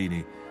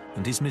Mussolini,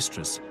 and his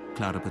mistress,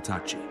 Clara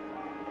Petacci.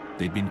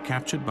 They'd been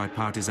captured by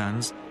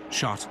partisans,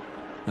 shot,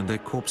 and their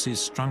corpses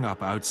strung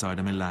up outside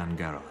a Milan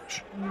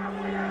garage.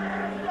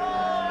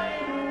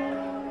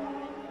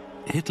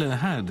 Hitler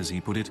had, as he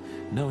put it,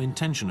 no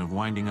intention of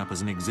winding up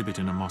as an exhibit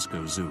in a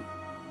Moscow zoo.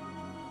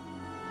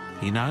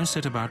 He now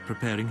set about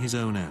preparing his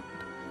own end,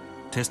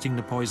 testing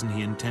the poison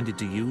he intended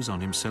to use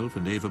on himself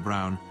and Eva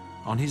Braun,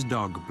 on his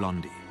dog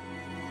Blondie.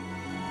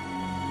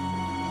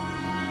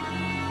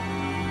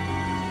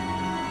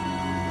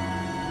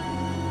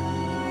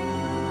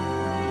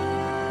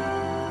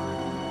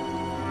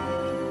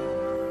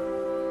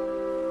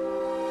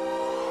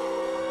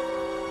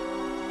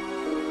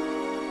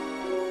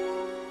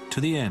 To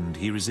the end,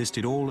 he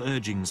resisted all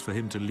urgings for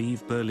him to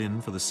leave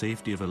Berlin for the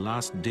safety of a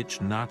last-ditch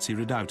Nazi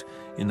redoubt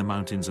in the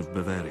mountains of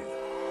Bavaria.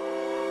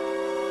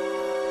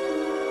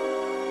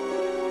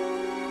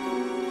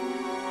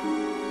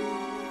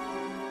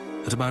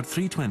 At about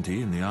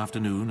 3:20 in the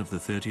afternoon of the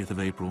 30th of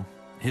April,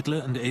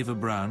 Hitler and Eva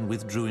Braun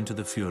withdrew into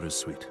the Führer's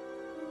suite.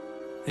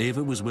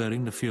 Eva was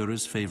wearing the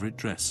Führer's favorite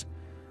dress,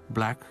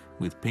 black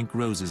with pink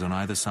roses on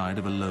either side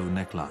of a low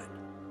neckline.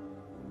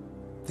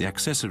 The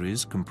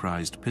accessories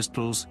comprised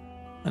pistols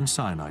and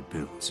cyanide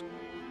pills.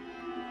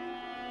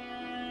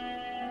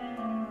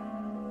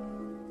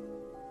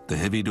 The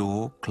heavy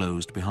door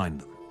closed behind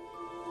them.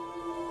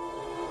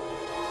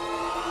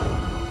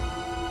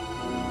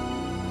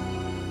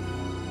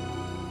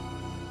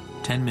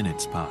 Ten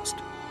minutes passed.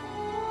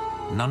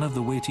 None of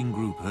the waiting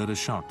group heard a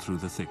shot through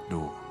the thick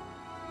door.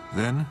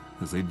 Then,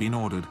 as they'd been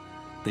ordered,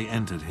 they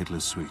entered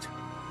Hitler's suite.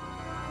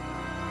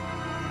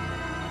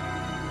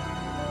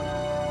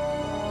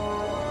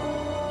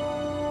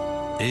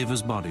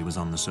 Eva's body was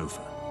on the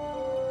sofa.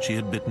 She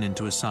had bitten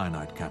into a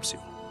cyanide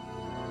capsule.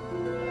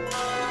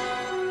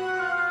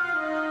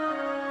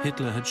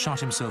 Hitler had shot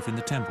himself in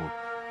the temple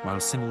while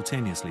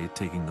simultaneously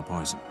taking the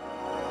poison.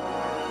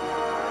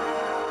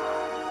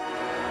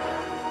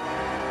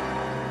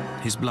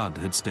 His blood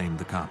had stained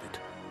the carpet.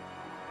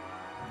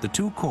 The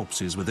two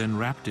corpses were then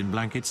wrapped in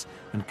blankets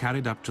and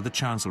carried up to the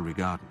Chancellery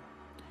garden.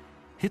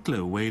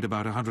 Hitler weighed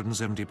about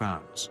 170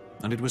 pounds,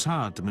 and it was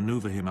hard to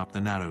maneuver him up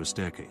the narrow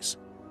staircase.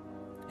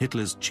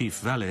 Hitler's chief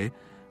valet,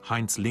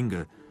 Heinz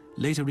Linger,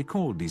 later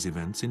recalled these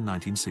events in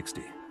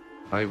 1960.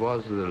 I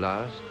was the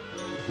last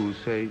who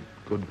said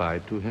goodbye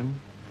to him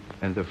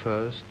and the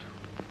first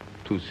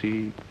to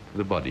see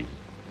the body.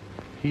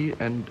 He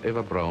and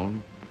Eva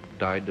Braun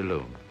died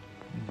alone.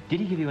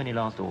 Did he give you any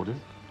last orders?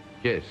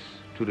 Yes,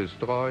 to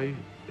destroy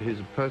his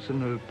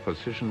personal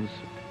possessions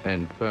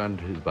and burn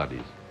his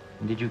bodies.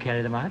 And did you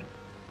carry them out?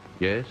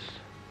 Yes,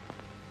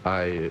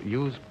 I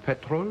used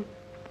petrol,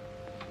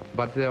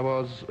 but there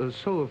was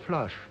so a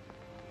flush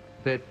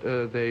that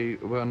they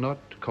were not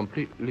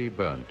completely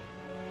burned.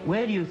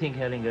 Where do you think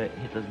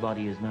Hitler's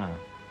body is now?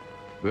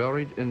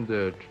 Buried in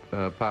the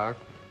park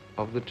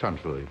of the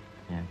Chancellery.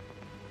 Yeah.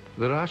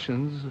 The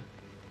Russians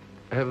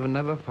have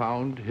never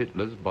found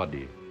Hitler's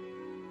body.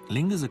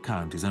 Linger's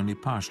account is only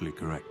partially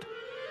correct.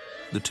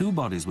 The two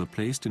bodies were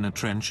placed in a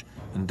trench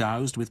and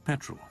doused with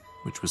petrol,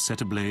 which was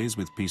set ablaze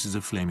with pieces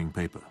of flaming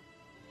paper.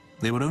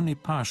 They were only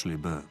partially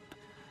burned,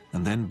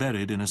 and then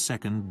buried in a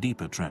second,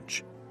 deeper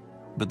trench.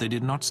 But they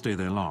did not stay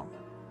there long.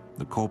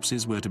 The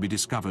corpses were to be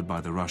discovered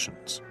by the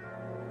Russians.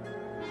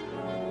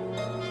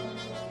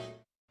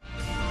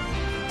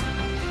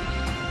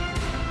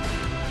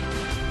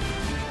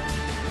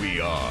 We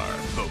are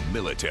the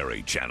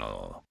Military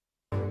Channel.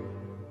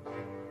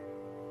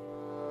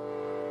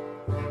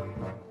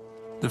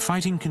 The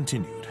fighting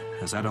continued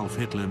as Adolf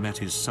Hitler met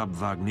his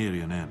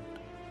sub-Wagnerian end.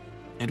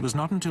 It was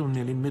not until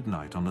nearly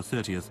midnight on the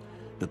 30th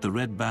that the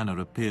red banner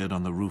appeared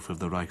on the roof of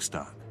the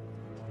Reichstag.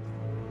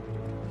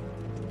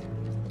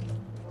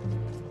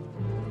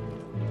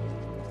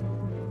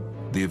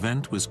 The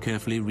event was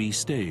carefully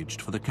restaged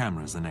for the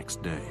cameras the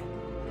next day.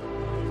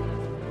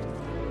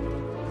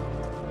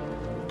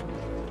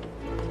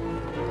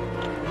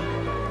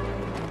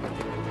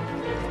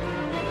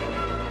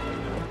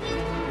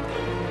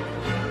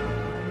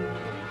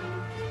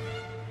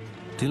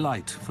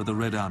 Delight for the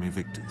Red Army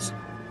victors.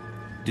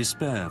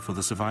 despair for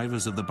the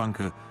survivors of the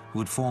bunker who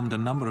had formed a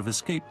number of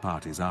escape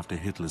parties after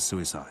Hitler's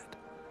suicide,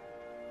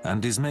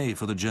 and dismay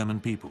for the German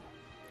people,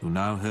 who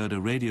now heard a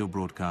radio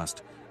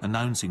broadcast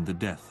announcing the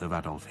death of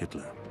Adolf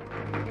Hitler.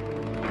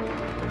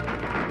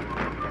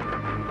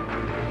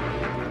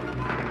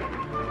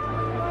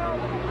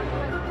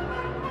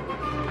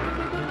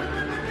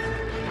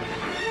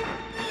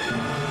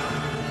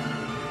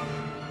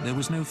 There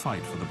was no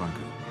fight for the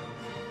bunker.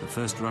 The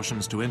first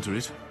Russians to enter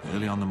it,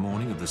 early on the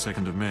morning of the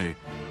 2nd of May,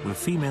 were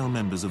female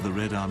members of the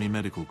Red Army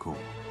Medical Corps.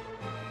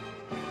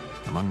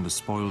 Among the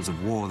spoils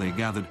of war they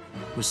gathered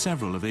were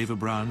several of Eva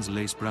Braun's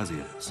lace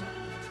brassieres.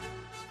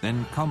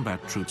 Then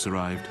combat troops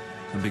arrived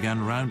and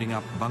began rounding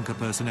up bunker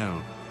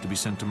personnel to be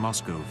sent to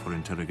Moscow for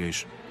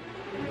interrogation.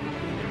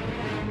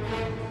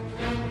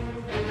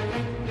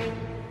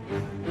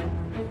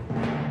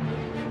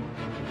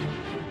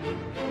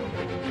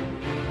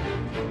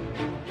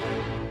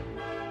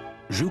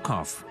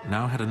 Zhukov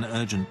now had an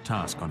urgent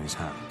task on his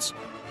hands: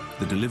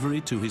 the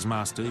delivery to his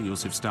master,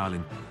 Joseph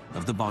Stalin,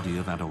 of the body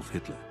of Adolf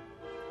Hitler.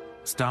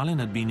 Stalin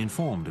had been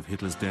informed of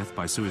Hitler's death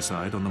by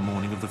suicide on the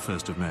morning of the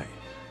 1st of May.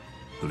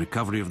 The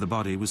recovery of the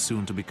body was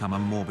soon to become a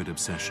morbid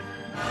obsession.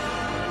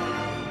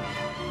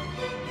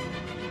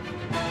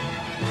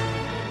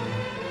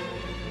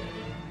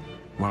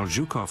 While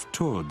Zhukov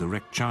toured the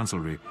wrecked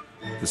chancellery,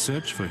 the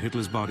search for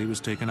Hitler's body was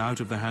taken out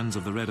of the hands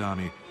of the Red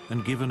Army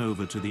and given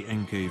over to the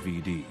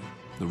NKVD,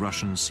 the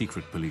Russian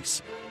secret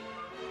police.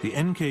 The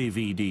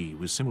NKVD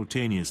was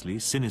simultaneously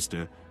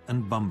sinister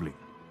and bumbling,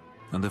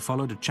 and there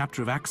followed a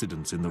chapter of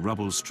accidents in the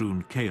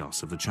rubble-strewn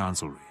chaos of the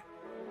chancellery.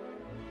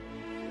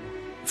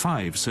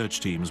 5 search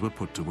teams were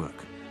put to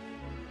work.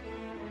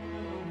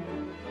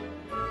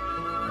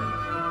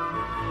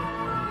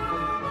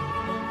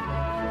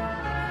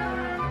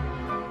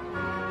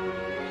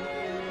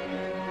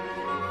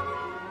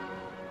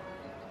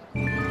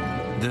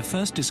 Their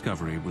first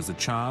discovery was the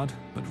charred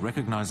but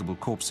recognizable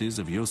corpses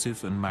of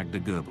Josef and Magda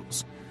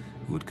Goebbels,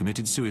 who had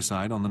committed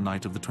suicide on the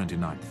night of the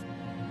 29th.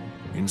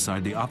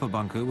 Inside the upper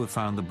bunker were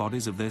found the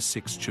bodies of their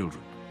 6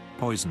 children,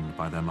 poisoned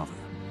by their mother.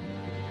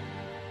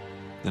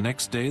 The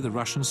next day, the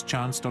Russians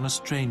chanced on a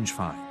strange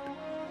find: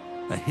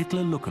 a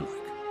Hitler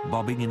lookalike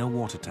bobbing in a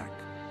water tank.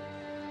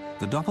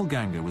 The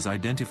doppelganger was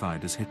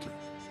identified as Hitler,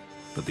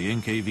 but the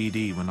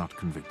NKVD were not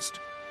convinced.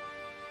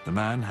 The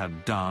man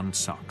had darned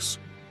socks.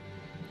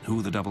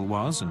 Who the double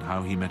was and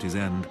how he met his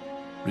end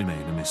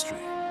remain a mystery.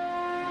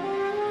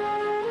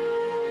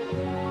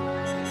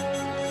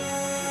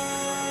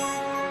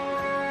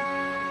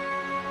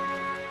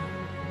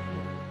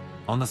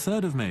 On the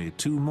 3rd of May,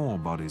 2 more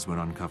bodies were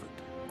uncovered,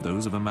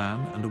 those of a man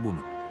and a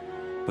woman.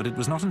 But it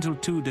was not until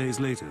 2 days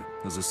later,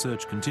 as the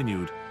search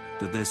continued,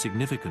 that their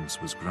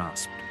significance was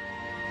grasped.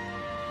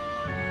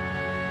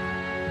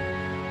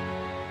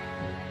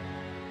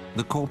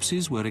 The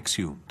corpses were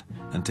exhumed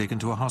and taken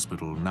to a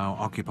hospital now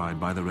occupied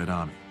by the Red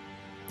Army.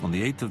 On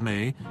the 8th of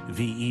May,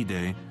 VE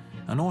Day,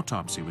 an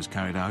autopsy was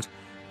carried out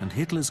and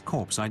Hitler's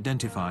corpse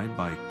identified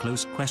by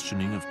close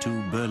questioning of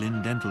 2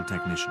 Berlin dental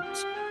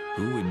technicians,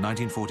 who in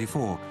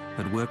 1944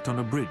 had worked on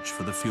a bridge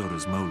for the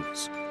Führer's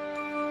molars.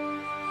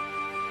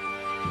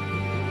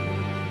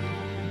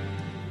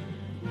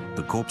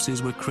 The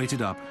corpses were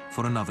crated up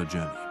for another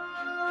journey.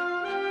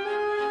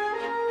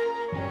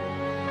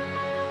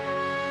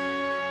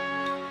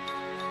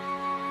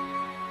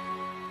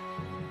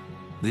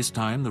 This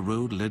time the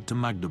road led to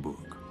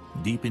Magdeburg,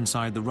 deep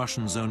inside the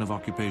Russian zone of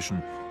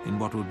occupation in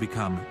what would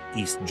become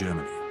East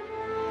Germany.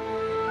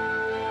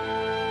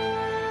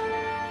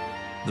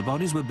 The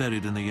bodies were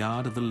buried in the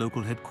yard of the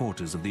local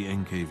headquarters of the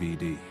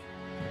NKVD.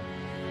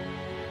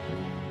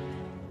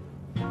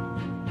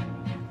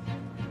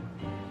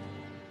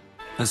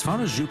 As far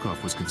as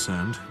Zhukov was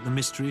concerned, the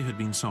mystery had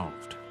been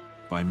solved.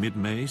 By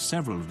mid-May,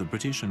 several of the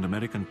British and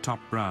American top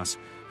brass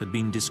had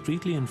been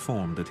discreetly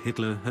informed that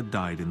Hitler had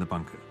died in the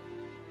bunker.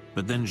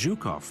 But then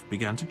Zhukov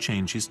began to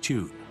change his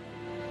tune.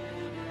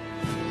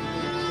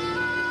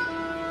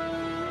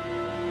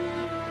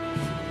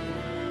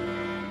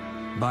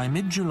 By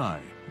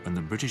mid-July, when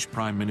the British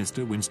Prime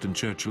Minister Winston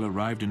Churchill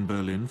arrived in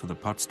Berlin for the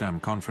Potsdam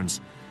Conference,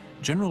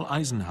 General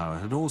Eisenhower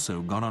had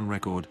also gone on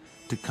record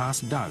to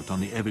cast doubt on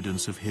the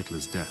evidence of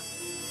Hitler's death.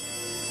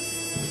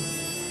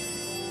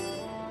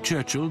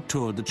 Churchill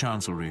toured the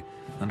Chancellery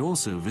and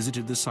also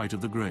visited the site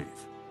of the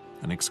grave,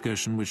 an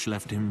excursion which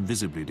left him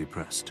visibly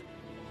depressed.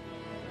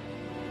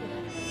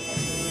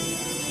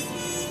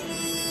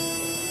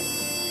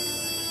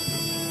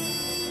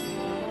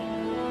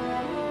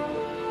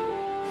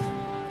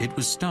 It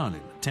was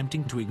Stalin,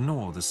 attempting to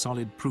ignore the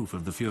solid proof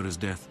of the Führer's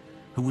death,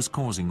 who was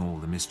causing all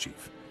the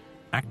mischief,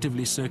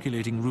 actively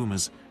circulating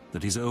rumors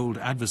that his old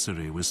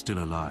adversary was still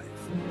alive.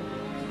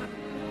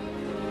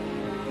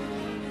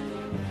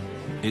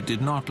 It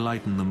did not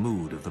lighten the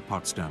mood of the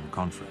Potsdam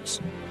Conference.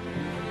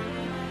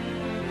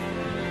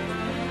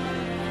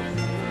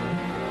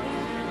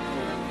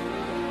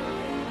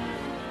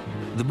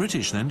 The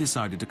British then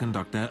decided to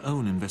conduct their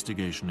own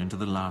investigation into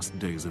the last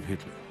days of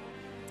Hitler.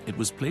 It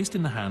was placed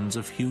in the hands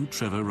of Hugh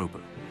Trevor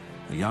Roper,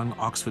 a young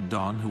Oxford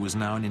Don who was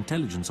now an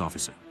intelligence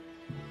officer.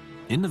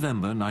 In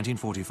November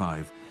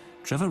 1945,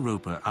 Trevor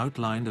Roper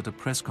outlined at a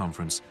press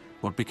conference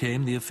what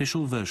became the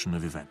official version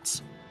of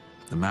events: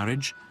 the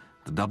marriage,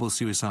 the double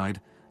suicide,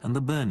 and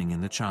the burning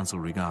in the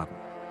Chancellery Garden.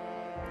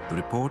 The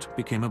report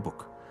became a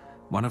book,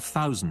 one of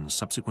thousands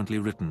subsequently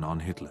written on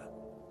Hitler.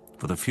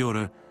 For the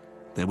Führer,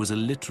 there was a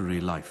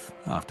literary life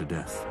after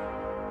death.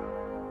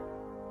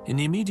 In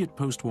the immediate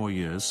post-war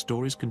years,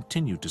 stories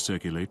continued to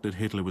circulate that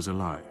Hitler was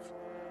alive.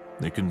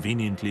 They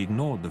conveniently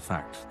ignored the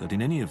fact that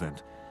in any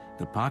event,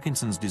 the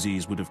Parkinson's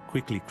disease would have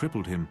quickly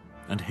crippled him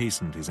and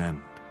hastened his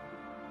end.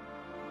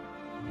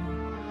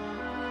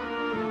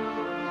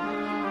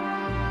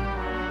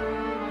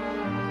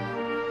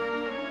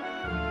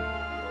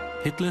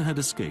 Hitler had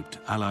escaped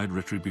Allied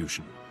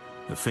retribution,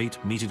 a fate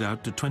meted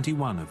out to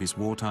 21 of his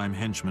wartime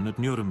henchmen at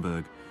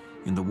Nuremberg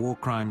in the war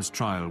crimes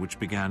trial which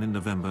began in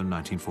November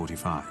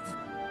 1945.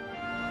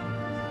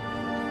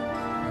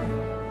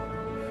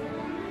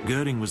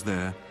 Goering was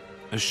there,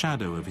 a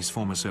shadow of his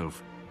former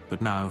self,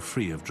 but now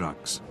free of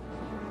drugs.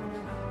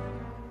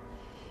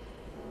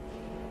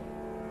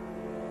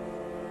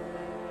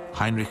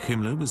 Heinrich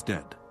Himmler was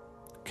dead.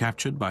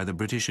 Captured by the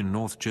British in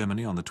North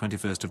Germany on the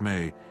 21st of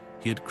May,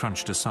 he had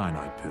crunched a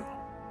cyanide pill.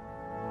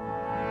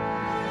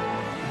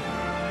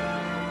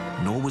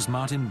 Nor was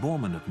Martin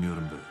Bormann at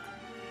Nuremberg.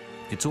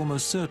 It's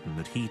almost certain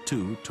that he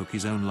too took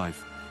his own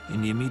life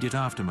in the immediate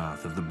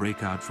aftermath of the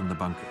breakout from the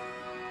bunker.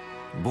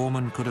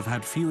 Bormann could have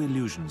had few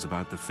illusions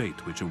about the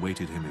fate which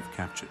awaited him if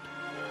captured.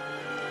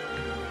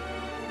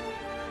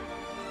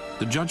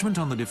 The judgment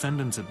on the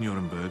defendants at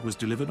Nuremberg was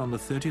delivered on the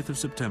 30th of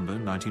September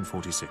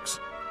 1946.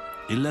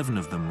 11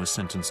 of them were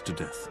sentenced to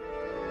death.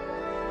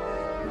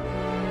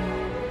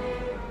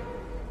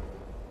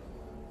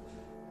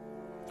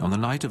 On the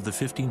night of the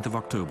 15th of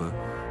October,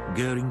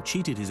 Goering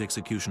cheated his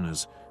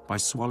executioners by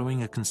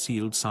swallowing a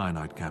concealed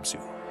cyanide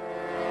capsule.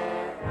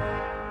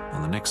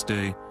 On the next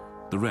day,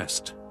 the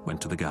rest went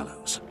to the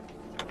gallows.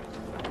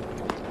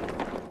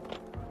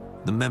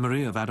 The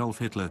memory of Adolf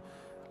Hitler,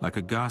 like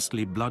a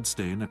ghastly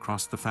bloodstain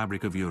across the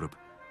fabric of Europe,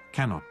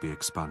 cannot be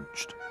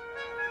expunged.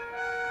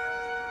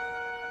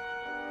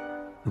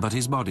 But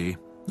his body,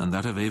 and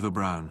that of Eva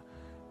Braun,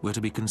 were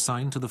to be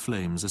consigned to the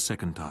flames a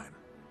second time.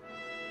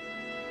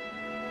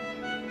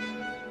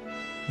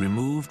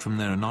 Removed from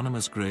their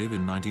anonymous grave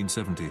in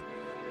 1970,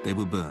 they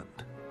were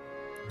burned.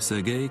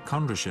 Sergei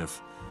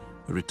Kondrashev,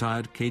 a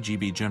retired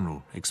KGB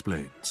general,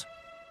 explains.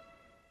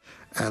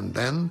 And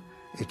then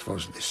it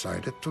was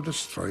decided to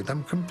destroy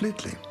them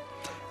completely.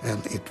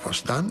 And it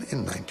was done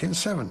in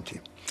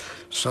 1970.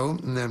 So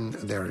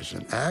there is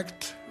an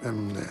act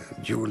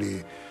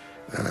duly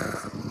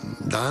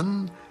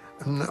done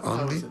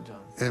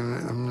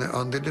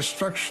on the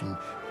destruction.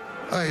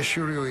 I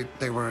assure you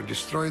they were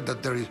destroyed,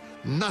 that there is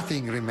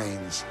nothing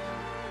remains.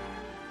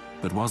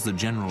 But was the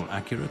general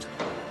accurate?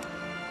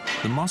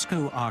 The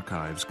Moscow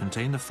archives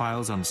contain the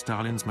files on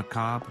Stalin's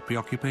macabre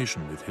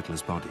preoccupation with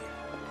Hitler's body.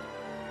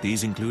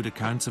 These include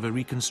accounts of a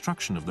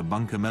reconstruction of the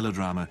bunker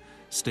melodrama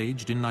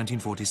staged in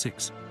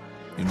 1946,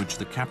 in which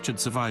the captured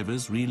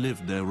survivors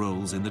relived their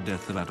roles in the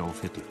death of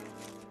Adolf Hitler.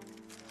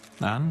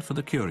 And for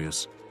the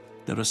curious,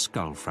 there are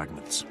skull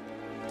fragments.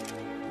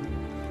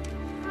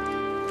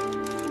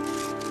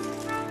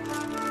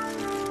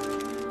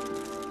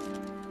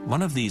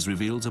 One of these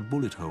reveals a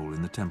bullet hole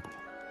in the temple.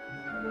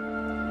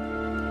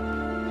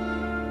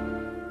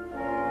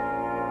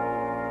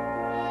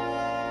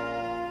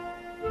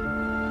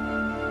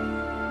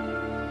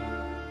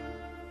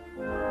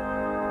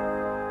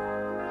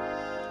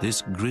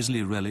 This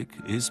grisly relic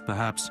is,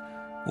 perhaps,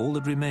 all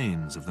that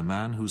remains of the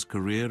man whose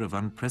career of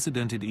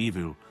unprecedented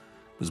evil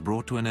was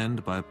brought to an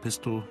end by a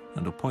pistol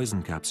and a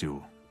poison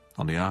capsule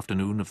on the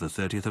afternoon of the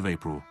 30th of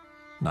April,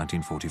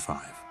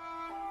 1945.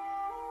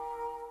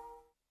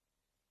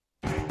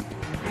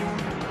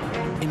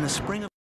 In the spring of